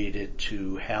always related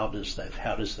to how does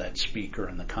that speaker,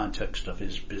 in the context of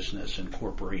his business,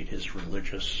 incorporate his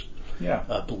religious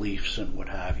beliefs and what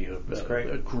have you. That's great.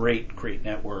 A great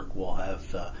network. We'll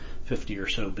have 50 or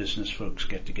so business folks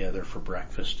get together for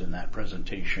breakfast in that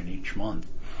presentation each month.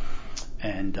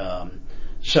 And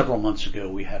several months ago,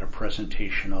 we had a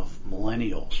presentation of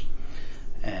millennials.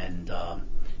 And,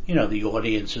 the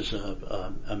audience is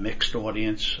a mixed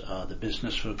audience. The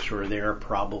business folks who are there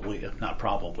not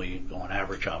probably, on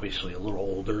average, obviously, a little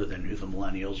older than who the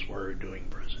millennials were doing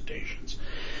presentations.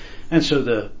 And so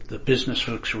the business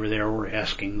folks who were there were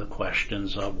asking the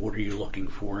questions of what are you looking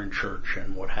for in church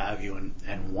and what have you.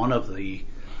 And one of the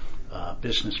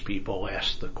business people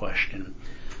asked the question,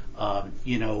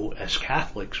 as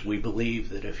Catholics, we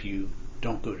believe that if you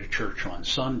don't go to church on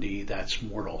Sunday, that's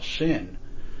mortal sin.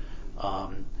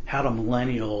 How do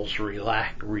millennials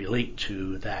relate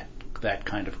to that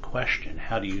kind of question?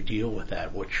 How do you deal with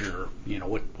that?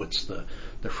 What's the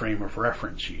frame of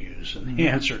reference you use? And the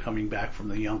answer coming back from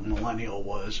the young millennial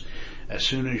was, as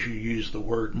soon as you use the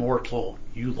word mortal,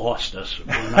 you lost us.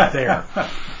 We're not there.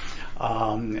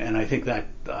 And I think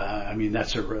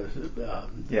that's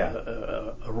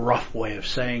a rough way of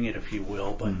saying it, if you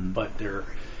will, but they're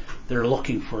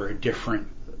looking for a different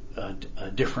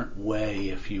way,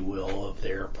 if you will, of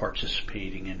their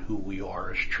participating in who we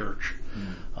are as church.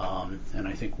 And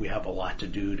I think we have a lot to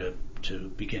do to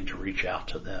begin to reach out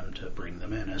to them, to bring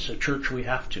them in. As a church, we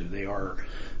have to. They are,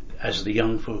 as the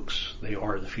young folks, they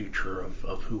are the future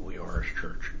of who we are as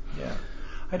church. Yeah.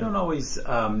 I don't always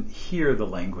hear the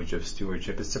language of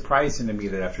stewardship. It's surprising to me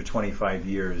that after 25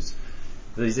 years,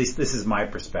 this is my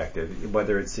perspective,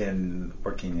 whether it's in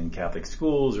working in Catholic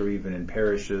schools or even in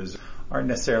parishes, aren't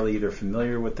necessarily either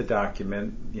familiar with the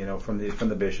document, from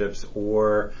the bishops,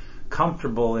 or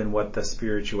comfortable in what the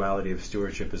spirituality of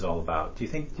stewardship is all about. Do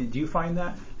you find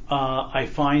that? I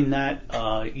find that,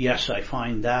 yes, I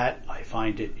find that. I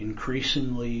find it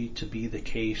increasingly to be the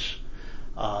case.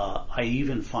 I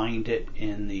even find it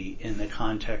in the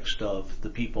context of the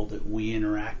people that we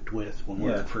interact with when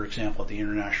we're, for example, at the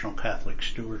International Catholic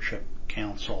Stewardship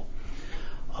Council.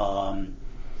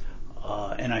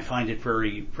 And I find it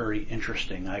very, very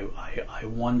interesting. I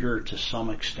wonder to some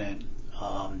extent,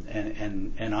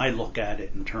 and I look at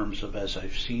it in terms of, as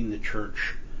I've seen the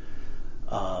church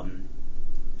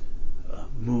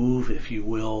move, if you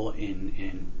will,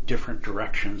 in different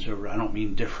directions. Or I don't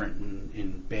mean different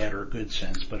in bad or good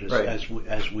sense, but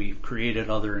as we've created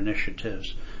other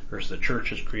initiatives, or as the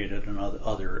church has created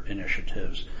other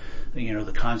initiatives,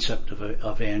 the concept of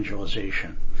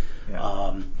evangelization.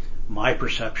 Yeah. My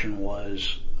perception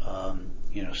was,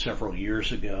 several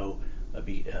years ago,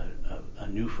 a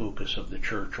new focus of the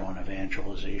church on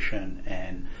evangelization,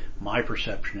 and my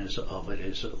perception of it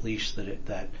is at least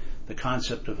that the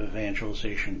concept of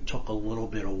evangelization took a little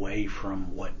bit away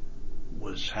from what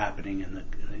was happening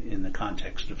in the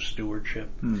context of stewardship.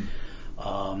 And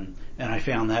I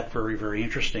found that very, very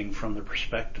interesting from the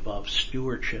perspective of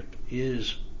stewardship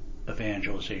is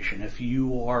evangelization. If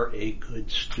you are a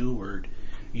good steward,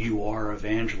 you are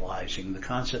evangelizing. The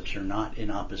concepts are not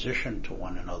in opposition to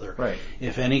one another. Right.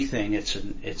 If anything, it's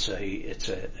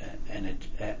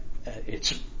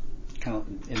kind of,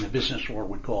 in the business world,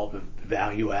 we'd call it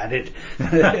value added.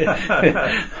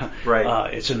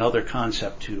 Right. It's another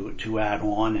concept to add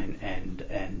on and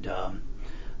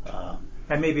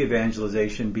maybe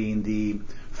evangelization being the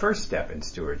first step in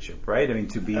stewardship, right? I mean,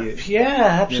 to be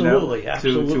absolutely.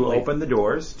 To open the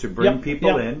doors, to bring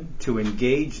people in, to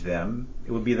engage them.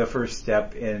 It would be the first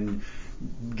step in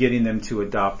getting them to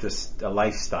adopt a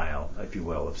lifestyle, if you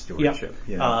will, of stewardship.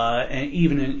 And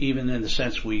even in the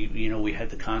sense we had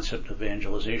the concept of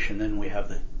evangelization, then we have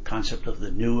the concept of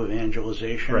the new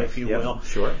evangelization, if you will.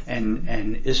 Sure.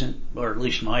 And isn't, or at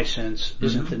least my sense,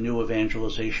 isn't the new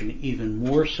evangelization even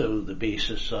more so the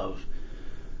basis of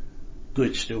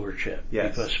good stewardship.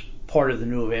 Yes. Because part of the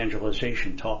new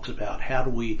evangelization talks about how do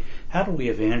we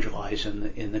evangelize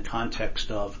in the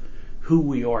context of who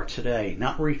we are today,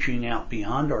 not reaching out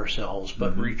beyond ourselves,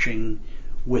 but reaching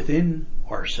within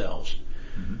ourselves.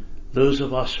 Those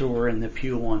of us who are in the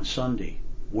pew on Sunday,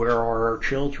 where are our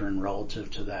children relative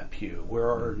to that pew? Where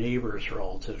are our neighbors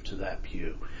relative to that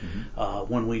pew?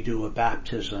 When we do a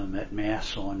baptism at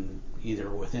Mass on either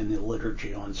within the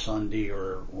liturgy on Sunday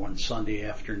or on Sunday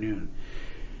afternoon,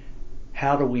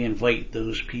 how do we invite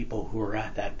those people who are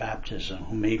at that baptism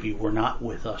who maybe were not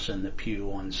with us in the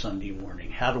pew on Sunday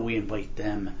morning? How do we invite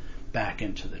them back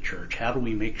into the church? How do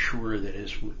we make sure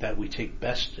that we take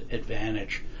best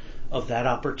advantage of that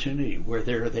opportunity where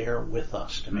they're there with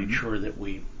us to make sure that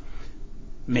we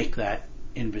make that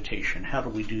invitation? How do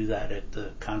we do that at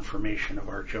the confirmation of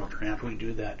our children? How do we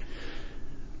do that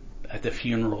at the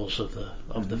funerals of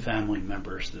the family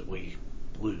members that we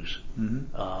lose?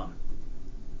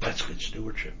 That's good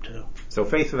stewardship too. So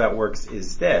faith without works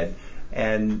is dead.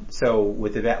 And so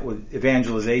with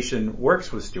evangelization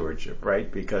works with stewardship,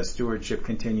 right? Because stewardship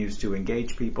continues to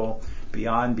engage people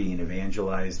beyond being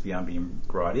evangelized, beyond being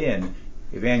brought in.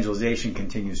 Evangelization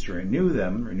continues to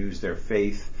renews their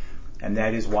faith, and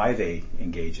that is why they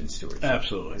engage in stewardship.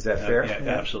 Absolutely. Is that fair? Yeah.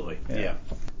 Absolutely. Yeah.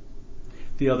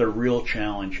 The other real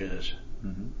challenge is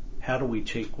how do we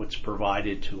take what's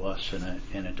provided to us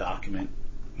in a document,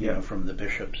 from the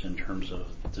bishops in terms of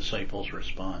disciples'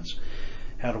 response?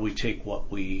 How do we take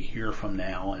what we hear from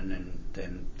now and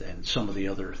some of the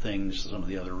other things, some of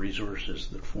the other resources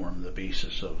that form the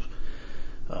basis of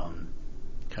kind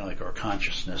of like our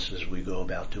consciousness as we go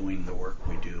about doing the work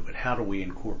we do, but how do we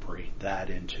incorporate that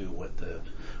into what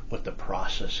the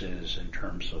process is in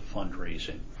terms of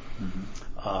fundraising?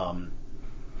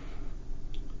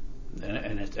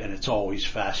 And it's always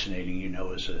fascinating,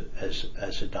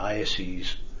 as a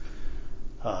diocese,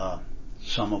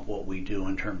 some of what we do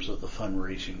in terms of the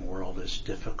fundraising world is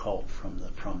difficult from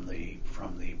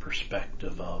the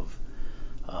perspective of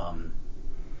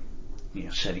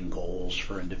setting goals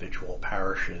for individual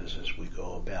parishes as we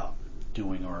go about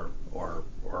doing our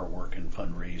work in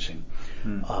fundraising.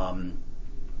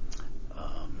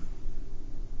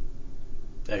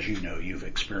 As you know, you've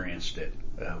experienced it.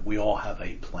 We all have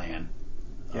a plan.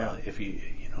 If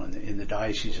in the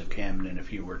Diocese of Camden,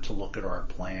 if you were to look at our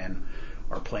plan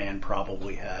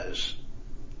probably has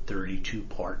 32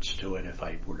 parts to it. If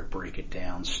I were to break it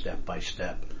down step by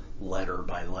step, letter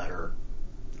by letter,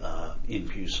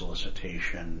 in-pew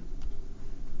solicitation,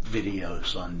 video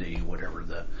Sunday, whatever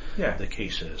the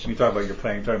case is. You talk about your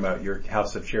plan. You're talking about your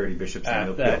House of Charity Bishops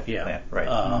Annual Plan,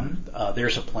 right?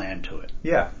 There's a plan to it.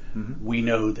 Yeah. We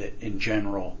know that in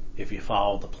general, if you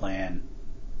follow the plan,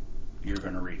 you're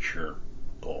going to reach your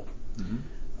goal.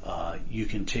 You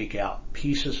can take out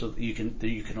pieces of you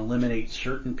can eliminate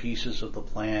certain pieces of the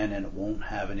plan, and it won't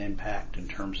have an impact in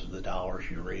terms of the dollars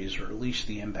you raise, or at least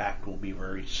the impact will be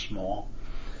very small.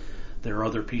 There are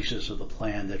other pieces of the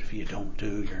plan that if you don't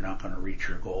do, you're not going to reach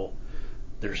your goal.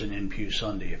 There's an in-pew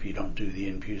Sunday. If you don't do the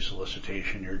in-pew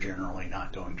solicitation, you're generally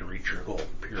not going to reach your goal,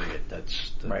 period.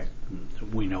 Right.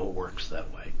 We know it works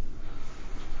that way.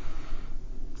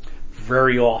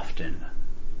 Very often,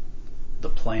 the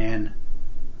plan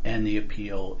and the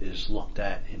appeal is looked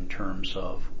at in terms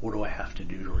of what do I have to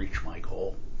do to reach my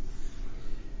goal?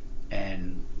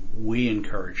 And we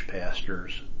encourage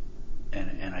pastors,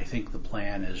 and I think the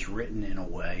plan is written in a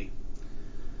way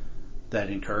that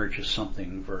encourages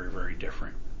something very, very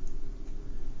different.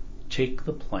 Take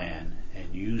the plan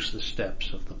and use the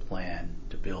steps of the plan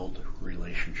to build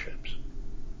relationships.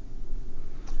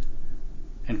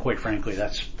 And quite frankly,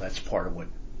 that's part of what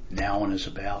Nowin is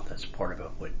about. That's part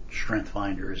of what Strength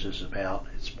Finders is about.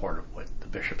 It's part of what the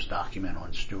Bishop's document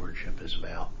on stewardship is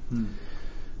about.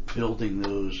 Building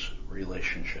those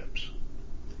relationships.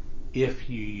 If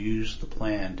you use the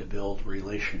plan to build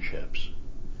relationships,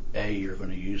 you're going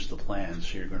to use the plan,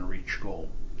 so you're going to reach goal.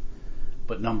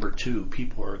 But number two,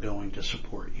 people are going to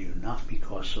support you not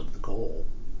because of the goal,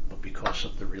 but because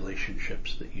of the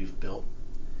relationships that you've built.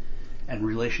 And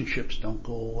relationships don't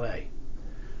go away.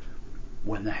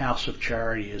 When the House of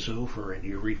Charity is over and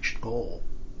you reached goal,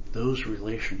 those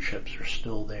relationships are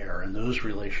still there, and those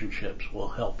relationships will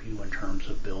help you in terms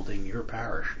of building your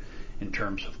parish, in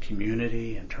terms of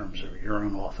community, in terms of your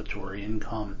own offertory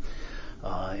income,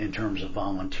 in terms of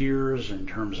volunteers, in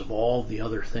terms of all the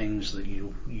other things that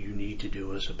you need to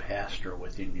do as a pastor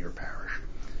within your parish.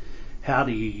 How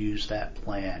do you use that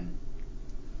plan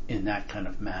in that kind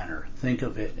of manner? Think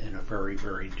of it in a very,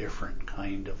 very different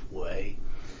kind of way.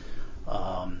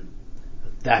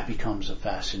 That becomes a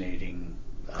fascinating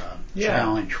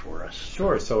challenge for us.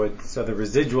 Sure. So the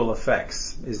residual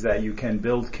effects is that you can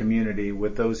build community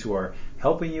with those who are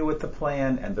helping you with the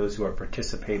plan and those who are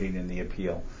participating in the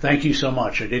appeal. Thank you so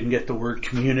much. I didn't get the word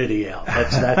community out.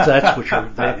 That's what you're,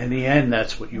 in the end,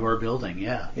 that's what you are building.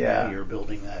 Yeah. You're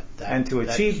building that. And to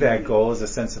achieve that goal is a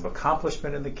sense of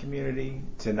accomplishment in the community,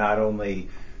 to not only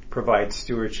provide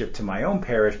stewardship to my own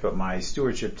parish, but my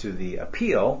stewardship to the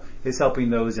appeal is helping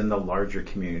those in the larger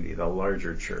community, the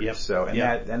larger church. Yep. So,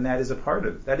 that is a part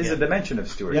of, that is a dimension of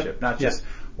stewardship, not just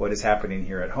what is happening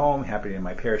here at home, happening in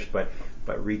my parish, but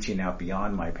reaching out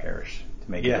beyond my parish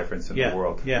to make a difference in the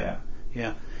world. Yeah.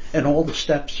 And all the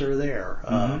steps are there.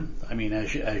 I mean,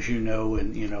 as you know,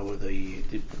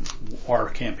 and our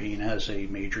campaign has a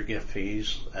major gift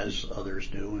phase, as others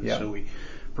do, and so we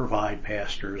provide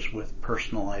pastors with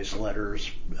personalized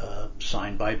letters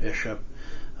signed by bishop,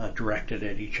 directed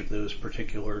at each of those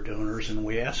particular donors, and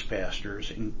we ask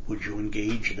pastors, would you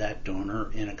engage that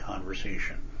donor in a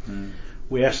conversation?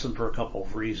 We ask them for a couple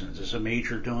of reasons. As a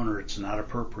major donor, it's not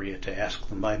appropriate to ask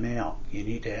them by mail. You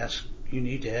need to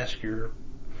ask your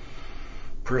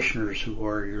parishioners, who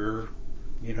are your,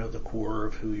 the core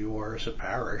of who you are as a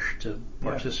parish, to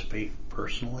participate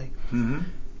personally.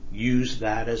 Use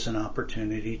that as an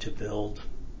opportunity to build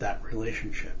that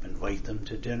relationship. Invite them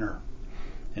to dinner.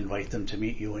 Invite them to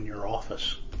meet you in your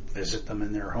office. Visit them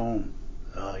in their home.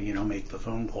 Make the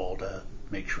phone call to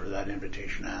make sure that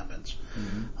invitation happens.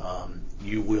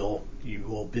 You will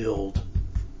build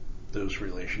those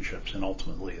relationships and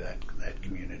ultimately that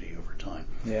community over time.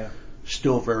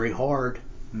 Still very hard.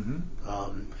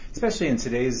 Especially in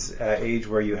today's age,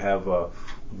 where you have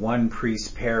one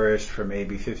priest parish for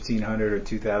maybe 1,500 or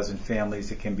 2,000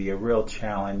 families, it can be a real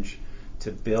challenge to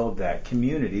build that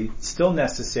community. Still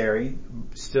necessary,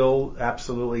 still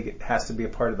absolutely has to be a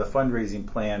part of the fundraising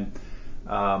plan.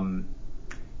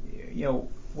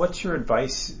 What's your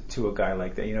advice to a guy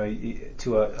like that?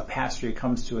 To a pastor who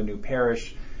comes to a new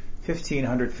parish,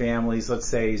 1,500 families, let's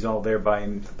say he's all there by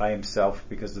himself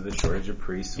because of the shortage of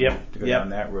priests. To go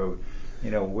down that road.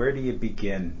 Where do you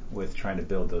begin with trying to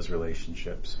build those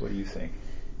relationships? What do you think?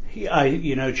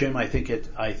 Jim, I think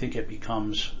it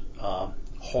becomes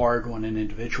hard on an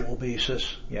individual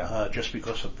basis, just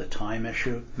because of the time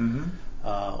issue.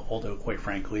 Although, quite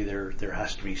frankly, there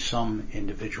has to be some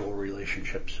individual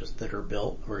relationships that are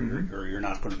built, or you're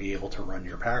not going to be able to run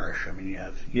your parish. I mean,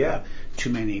 you have too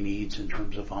many needs in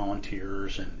terms of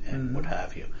volunteers and what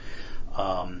have you.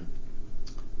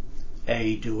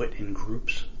 Do it in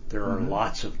groups. There are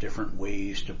lots of different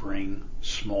ways to bring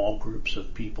small groups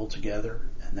of people together,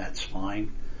 and that's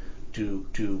fine. Do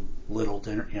little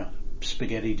dinner,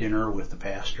 spaghetti dinner with the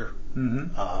pastor.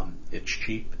 It's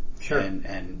cheap. Sure.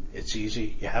 And it's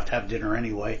easy. You have to have dinner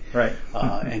anyway. Right.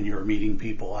 And you're meeting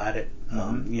people at it.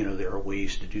 There are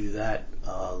ways to do that.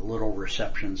 Little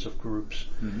receptions of groups.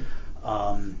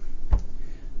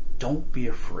 Don't be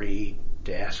afraid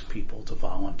to ask people to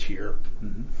volunteer.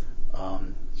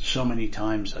 So many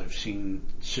times I've seen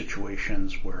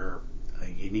situations where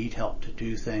you need help to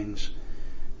do things,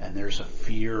 and there's a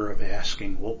fear of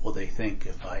asking, what will they think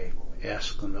if I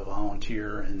ask them to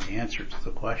volunteer? And the answer to the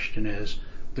question is,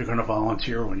 they're going to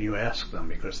volunteer when you ask them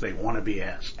because they want to be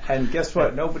asked. And guess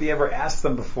what? Nobody ever asked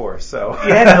them before, so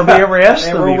nobody ever asked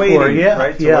them before. Waiting,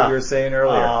 right? To what you were saying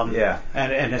earlier.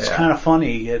 And it's kind of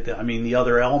funny. I mean, the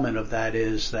other element of that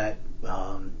is that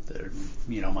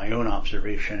my own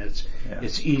observation.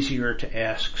 It's easier to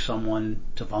ask someone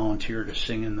to volunteer to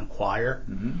sing in the choir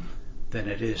than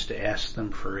it is to ask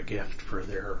them for a gift for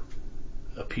their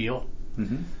appeal.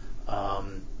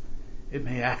 It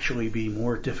may actually be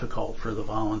more difficult for the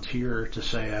volunteer to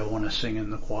say, I want to sing in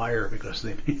the choir, because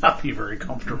they may not be very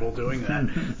comfortable doing that.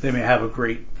 They may have a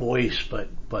great voice, but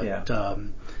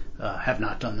have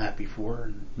not done that before,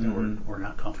 and we're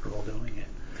not comfortable doing it.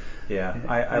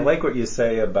 I like what you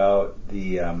say about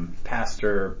the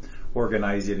pastor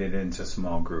organizing it into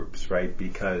small groups, right?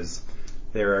 Because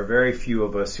there are very few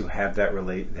of us who have that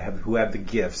who have the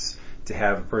gifts to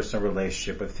have a personal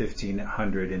relationship with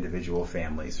 1,500 individual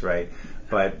families, right?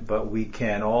 But we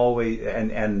can always,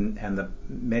 and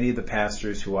many of the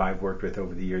pastors who I've worked with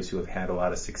over the years who have had a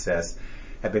lot of success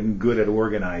have been good at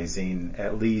organizing,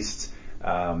 at least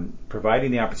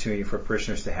providing the opportunity for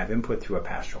parishioners to have input through a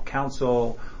pastoral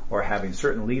council, or having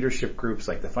certain leadership groups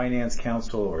like the Finance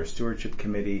Council or Stewardship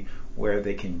Committee where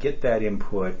they can get that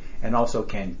input and also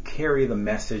can carry the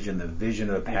message and the vision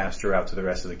of the pastor out to the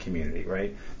rest of the community,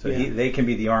 right? So they can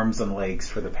be the arms and legs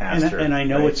for the pastor. And I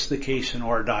know it's the case in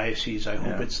our diocese. I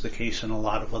hope it's the case in a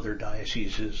lot of other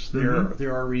dioceses.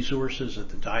 There are resources at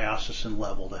the diocesan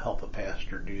level to help a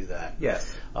pastor do that.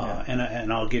 Yes.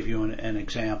 And I'll give you an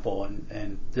example.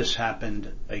 And this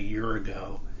happened a year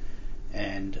ago,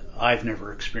 and I've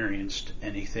never experienced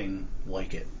anything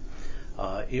like it.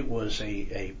 It was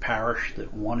a parish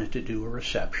that wanted to do a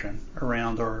reception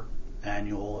around our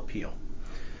annual appeal.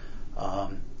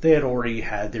 They had already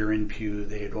had their impew.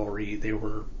 They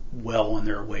were well on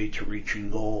their way to reaching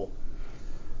goal.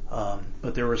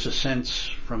 But there was a sense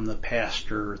from the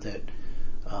pastor that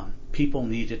people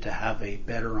needed to have a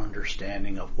better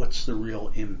understanding of what's the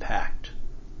real impact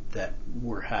that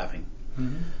we're having.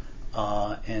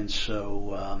 And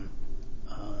so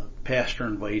pastor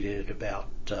invited about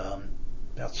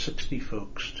 60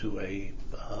 folks to a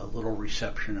little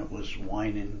reception. It was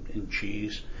wine and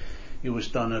cheese. It was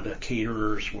done at a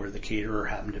caterer's where the caterer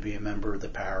happened to be a member of the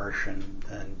parish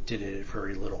and did it at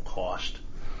very little cost.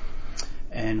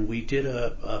 And we did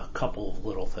a couple of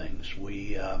little things.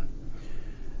 We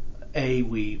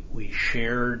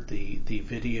shared the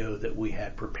video that we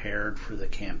had prepared for the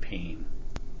campaign.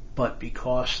 But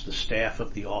because the staff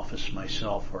of the office,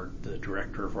 myself, or the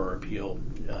director of our appeal,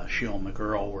 Sheila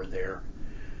McGurl, were there,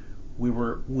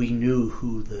 we knew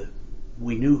who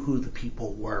the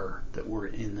people were that were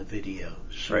in the video,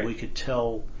 so we could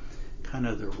tell kind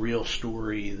of the real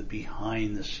story, the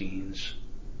behind the scenes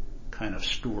kind of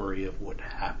story of what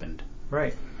happened.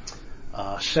 Right.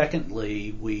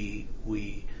 Secondly, we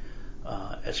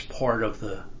as part of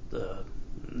the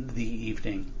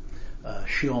evening,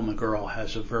 Sheila McGurl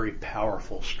has a very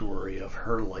powerful story of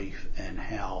her life and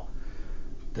how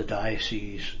the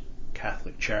diocese,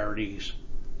 Catholic Charities,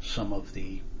 some of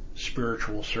the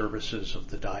spiritual services of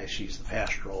the diocese, the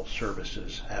pastoral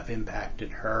services, have impacted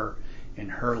her in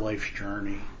her life's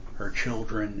journey, her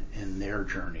children in their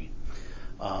journey.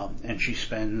 And she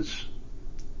spends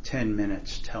 10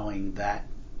 minutes telling that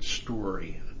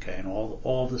story, okay, and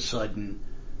all of a sudden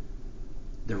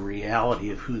the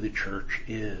reality of who the church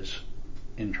is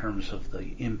in terms of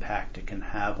the impact it can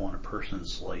have on a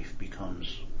person's life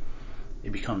becomes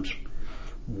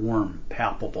warm,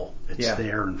 palpable. It's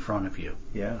there in front of you.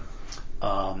 Yeah.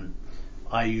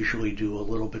 I usually do a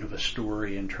little bit of a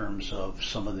story in terms of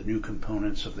some of the new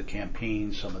components of the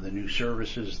campaign, some of the new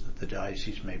services that the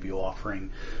diocese may be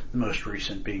offering, the most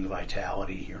recent being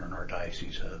Vitality here in our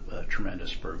diocese, a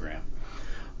tremendous program.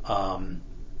 And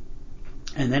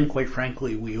then, quite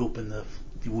frankly, we open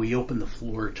the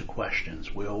floor to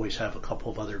questions. We always have a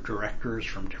couple of other directors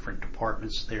from different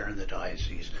departments there in the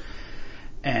diocese.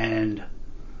 And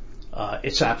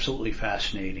it's absolutely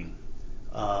fascinating.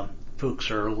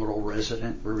 Folks are a little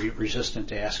resistant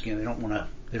to asking. They don't want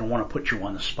to put you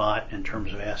on the spot in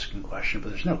terms of asking questions,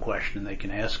 but there's no question they can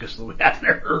ask us that we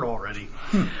haven't heard already.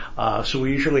 So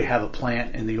we usually have a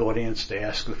plant in the audience to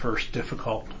ask the first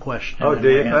difficult question. Oh, do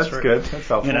you? That's good. That's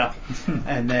helpful. You know,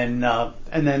 and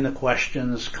then the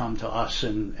questions come to us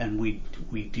and we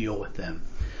deal with them.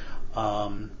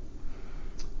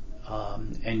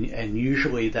 And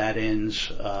usually that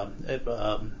ends.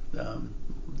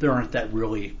 There aren't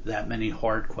that many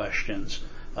hard questions,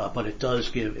 but it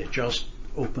just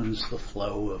opens the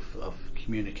flow of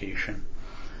communication.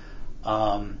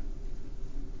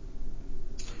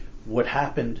 What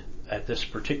happened at this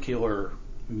particular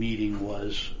meeting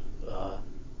was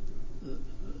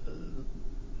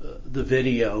the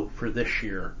video for this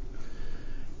year.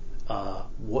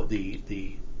 What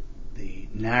the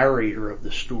narrator of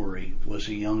the story was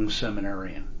a young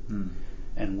seminarian.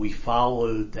 And we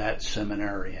followed that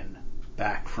seminarian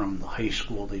back from the high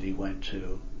school that he went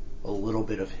to, a little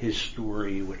bit of his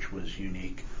story, which was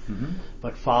unique,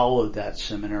 but followed that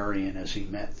seminarian as he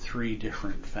met 3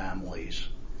 different families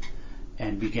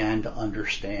and began to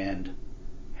understand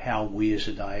how we as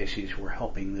a diocese were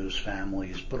helping those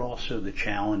families, but also the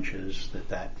challenges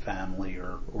that family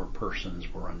or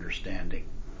persons were understanding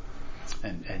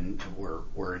and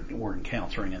were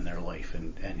encountering in their life,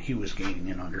 and he was gaining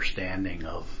an understanding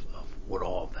of what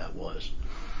all of that was.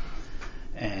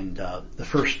 And the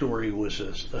first story was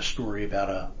a story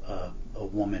about a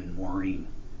woman, Maureen,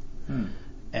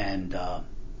 and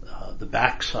the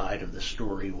backside of the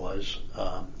story was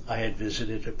I had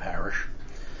visited a parish.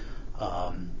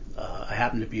 I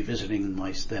happened to be visiting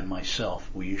them myself.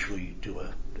 We usually do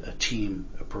a team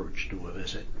approach to a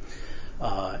visit.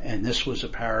 And this was a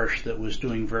parish that was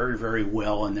doing very, very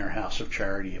well in their House of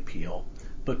Charity appeal.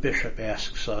 But Bishop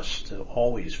asks us to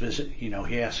always visit, he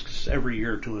asks every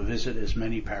year to visit as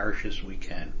many parishes as we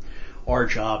can. Our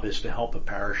job is to help a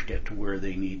parish get to where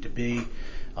they need to be.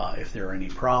 If there are any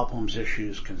problems,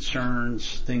 issues,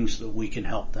 concerns, things that we can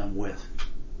help them with,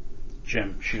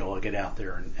 Jim, Sheila, get out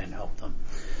there and help them.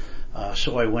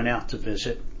 So I went out to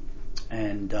visit,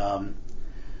 and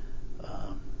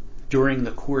during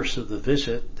the course of the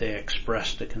visit, they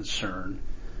expressed a concern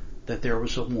that there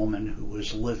was a woman who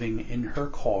was living in her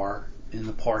car in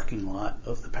the parking lot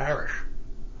of the parish.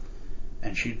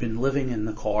 And she'd been living in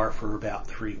the car for about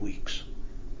 3 weeks.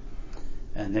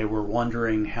 And they were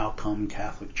wondering how come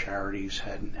Catholic Charities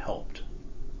hadn't helped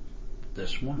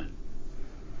this woman.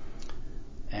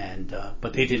 And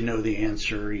but they didn't know the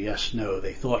answer, yes, no.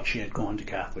 They thought she had gone to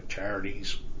Catholic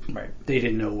Charities. Right. They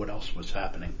didn't know what else was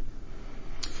happening.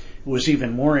 It was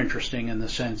even more interesting in the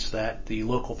sense that the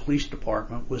local police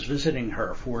department was visiting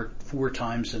her four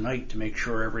times a night to make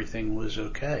sure everything was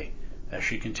okay as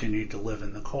she continued to live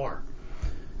in the car.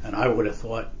 And I would have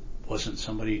thought, wasn't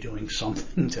somebody doing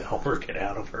something to help her get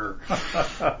out of her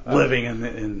living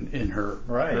in her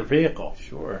her vehicle?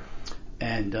 Sure.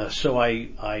 And so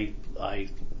I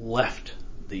left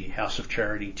the House of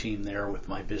Charity team there with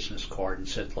my business card and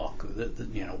said, look,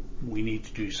 we need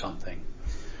to do something.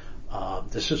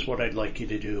 This is what I'd like you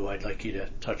to do. I'd like you to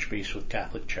touch base with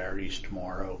Catholic Charities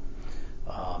tomorrow,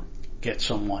 get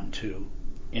someone to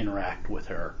interact with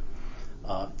her.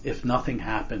 If nothing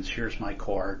happens, here's my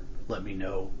card. Let me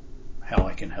know how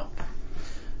I can help.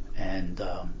 And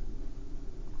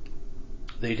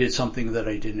they did something that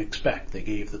I didn't expect. They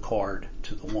gave the card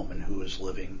to the woman who was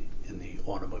living in the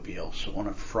automobile. So on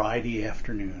a Friday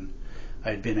afternoon,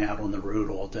 I had been out on the road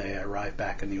all day. I arrived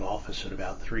back in the office at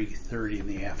about 3:30 in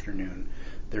the afternoon.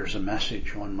 There's a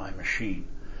message on my machine.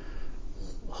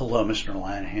 Hello, Mr.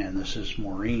 Lanahan. This is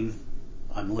Maureen.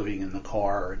 I'm living in the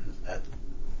car at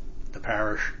the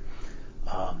parish.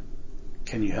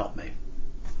 Can you help me?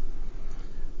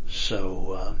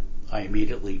 So I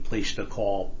immediately placed a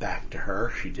call back to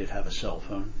her. She did have a cell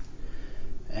phone.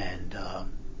 And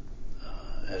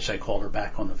as I called her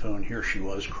back on the phone, here she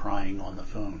was crying on the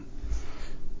phone.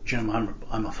 Jim,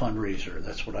 I'm a fundraiser.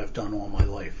 That's what I've done all my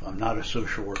life. I'm not a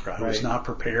social worker. I was not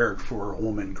prepared for a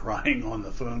woman crying on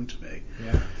the phone to me.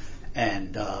 Yeah.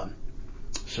 And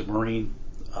said, Maureen,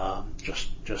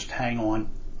 just hang on.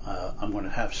 I'm going to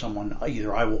have someone,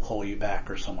 either I will call you back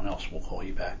or someone else will call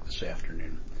you back this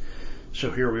afternoon.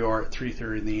 So here we are at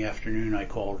 3:30 in the afternoon. I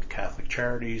called Catholic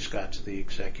Charities, got to the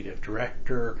executive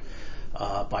director.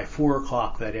 By 4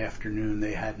 o'clock that afternoon,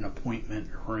 they had an appointment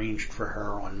arranged for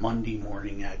her on Monday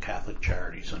morning at Catholic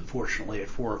Charities. Unfortunately, at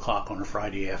 4 o'clock on a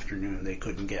Friday afternoon, they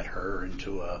couldn't get her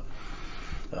into a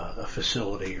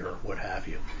facility or what have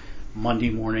you. Monday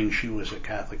morning, she was at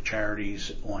Catholic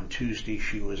Charities. On Tuesday,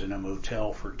 she was in a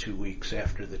motel for 2 weeks.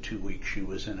 After the 2 weeks, she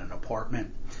was in an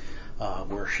apartment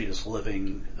where she is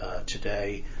living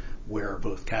today, where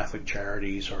both Catholic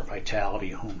Charities, our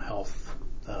Vitality Home Health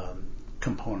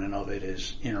component of it,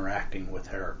 is interacting with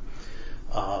her.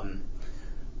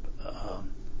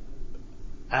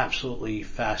 Absolutely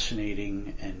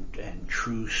fascinating and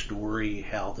true story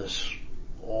how this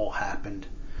all happened.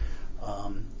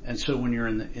 And so when you're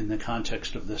in the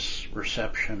context of this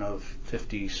reception of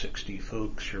 50, 60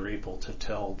 folks, you're able to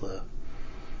tell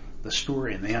the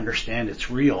story, and they understand it's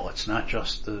real. It's not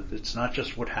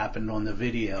just what happened on the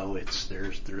video.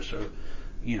 There's a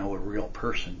real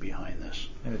person behind this.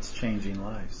 And it's changing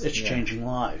lives. It's changing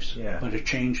lives. Yeah. But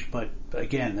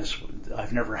again,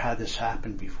 I've never had this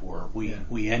happen before.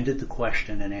 We ended the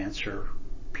question and answer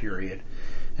period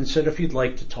and said, if you'd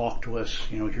like to talk to us,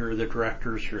 here are the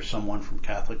directors, here's someone from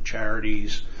Catholic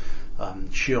Charities.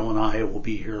 Sheila and I will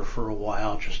be here for a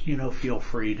while. Just, feel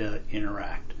free to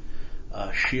interact.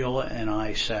 Sheila and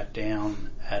I sat down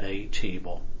at a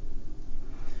table.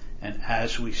 And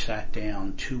as we sat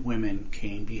down, 2 women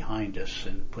came behind us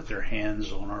and put their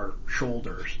hands on our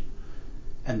shoulders,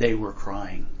 and they were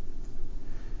crying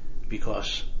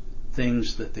because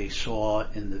things that they saw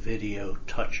in the video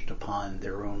touched upon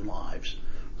their own lives.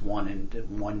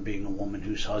 One being a woman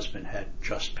whose husband had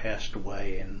just passed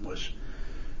away and was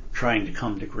trying to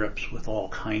come to grips with all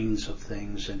kinds of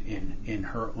things in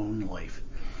her own life.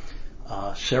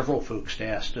 Several folks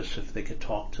asked us if they could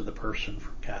talk to the person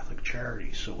from Catholic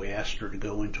Charities, so we asked her to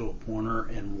go into a corner,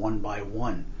 and one by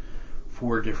one,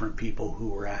 4 different people who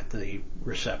were at the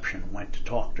reception went to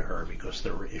talk to her because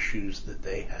there were issues that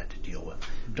they had to deal with.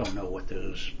 Don't know what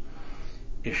those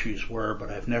issues were, but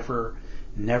I've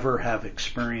never have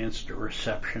experienced a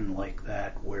reception like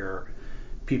that where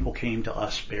people came to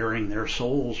us bearing their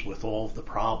souls with all of the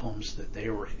problems that they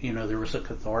were, there was a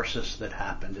catharsis that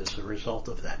happened as a result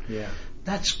of that. Yeah.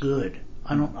 That's good.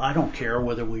 I don't care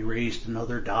whether we raised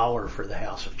another $1 for the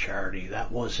House of Charity.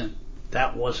 That wasn't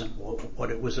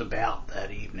what it was about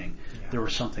that evening. Yeah. There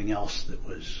was something else that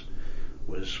was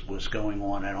going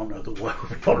on. I don't know whether we're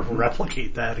able to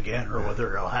replicate that again or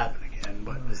whether it'll happen again.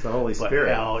 But it was the Holy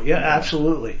Spirit.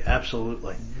 Absolutely.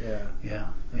 Yeah.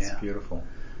 That's beautiful.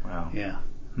 Wow. Yeah.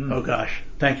 Oh gosh,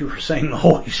 thank you for saying the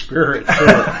Holy Spirit.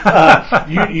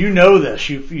 You know this.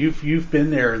 You've been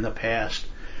there in the past.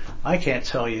 I can't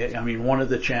tell you. I mean, one of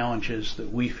the challenges that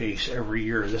we face every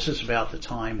year. This is about the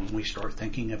time when we start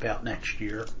thinking about next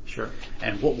year. Sure.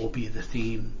 And what will be the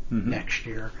theme next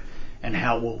year, and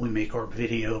how will we make our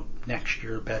video next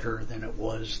year better than it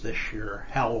was this year?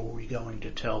 How are we going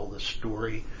to tell the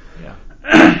story? Yeah.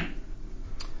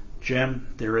 Jim,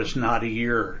 there is not a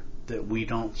year that we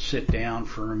don't sit down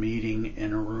for a meeting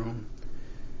in a room,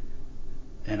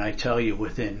 and I tell you,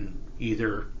 within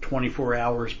either 24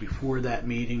 hours before that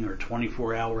meeting or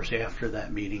 24 hours after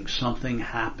that meeting, something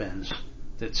happens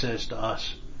that says to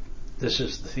us, this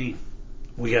is the theme.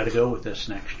 We got to go with this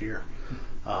next year.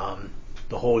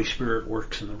 The Holy Spirit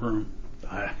works in the room.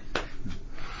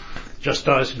 Just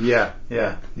does. Yeah.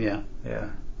 It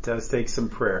does take some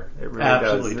prayer. It really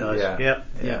absolutely does. Yeah.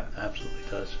 Absolutely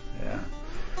does. Yeah.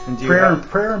 And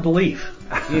prayer and belief.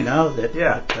 That.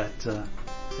 Yeah.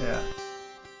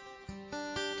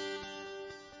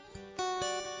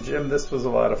 Jim, this was a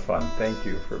lot of fun. Thank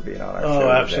you for being on our show.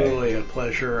 Oh, absolutely today. A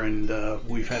pleasure, and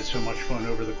we've had so much fun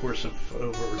over the course of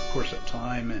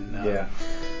time, and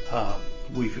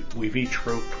we've each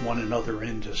roped one another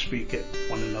in to speak at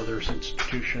one another's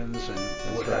institutions and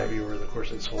what have you over the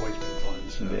course. It's always been fun.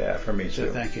 So, yeah, for me too.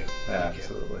 So thank you.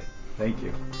 Absolutely. Thank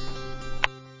you.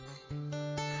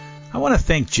 I want to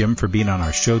thank Jim for being on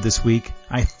our show this week.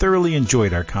 I thoroughly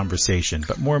enjoyed our conversation,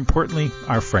 but more importantly,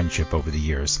 our friendship over the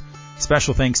years.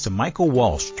 Special thanks to Michael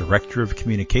Walsh, Director of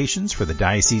Communications for the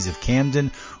Diocese of Camden,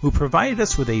 who provided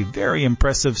us with a very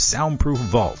impressive soundproof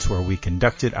vault where we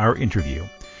conducted our interview.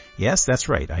 Yes, that's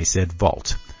right, I said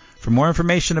vault. For more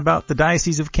information about the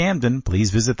Diocese of Camden,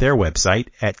 please visit their website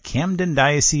at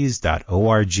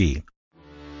camdendiocese.org.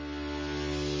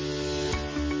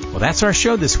 Well, that's our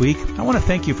show this week. I want to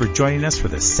thank you for joining us for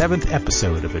the 7th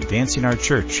episode of Advancing Our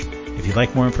Church. If you'd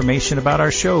like more information about our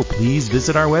show, please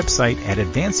visit our website at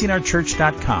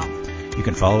advancingourchurch.com. You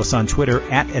can follow us on Twitter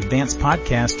at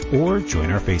AdvancePodcast or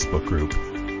join our Facebook group.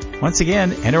 Once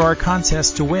again, enter our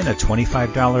contest to win a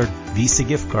 $25 Visa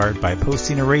gift card by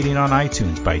posting a rating on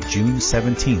iTunes by June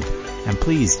 17th. And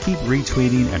please keep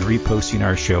retweeting and reposting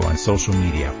our show on social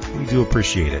media. We do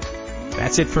appreciate it.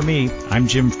 That's it for me. I'm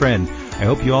Jim Friend. I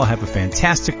hope you all have a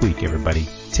fantastic week, everybody.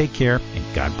 Take care and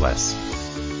God bless.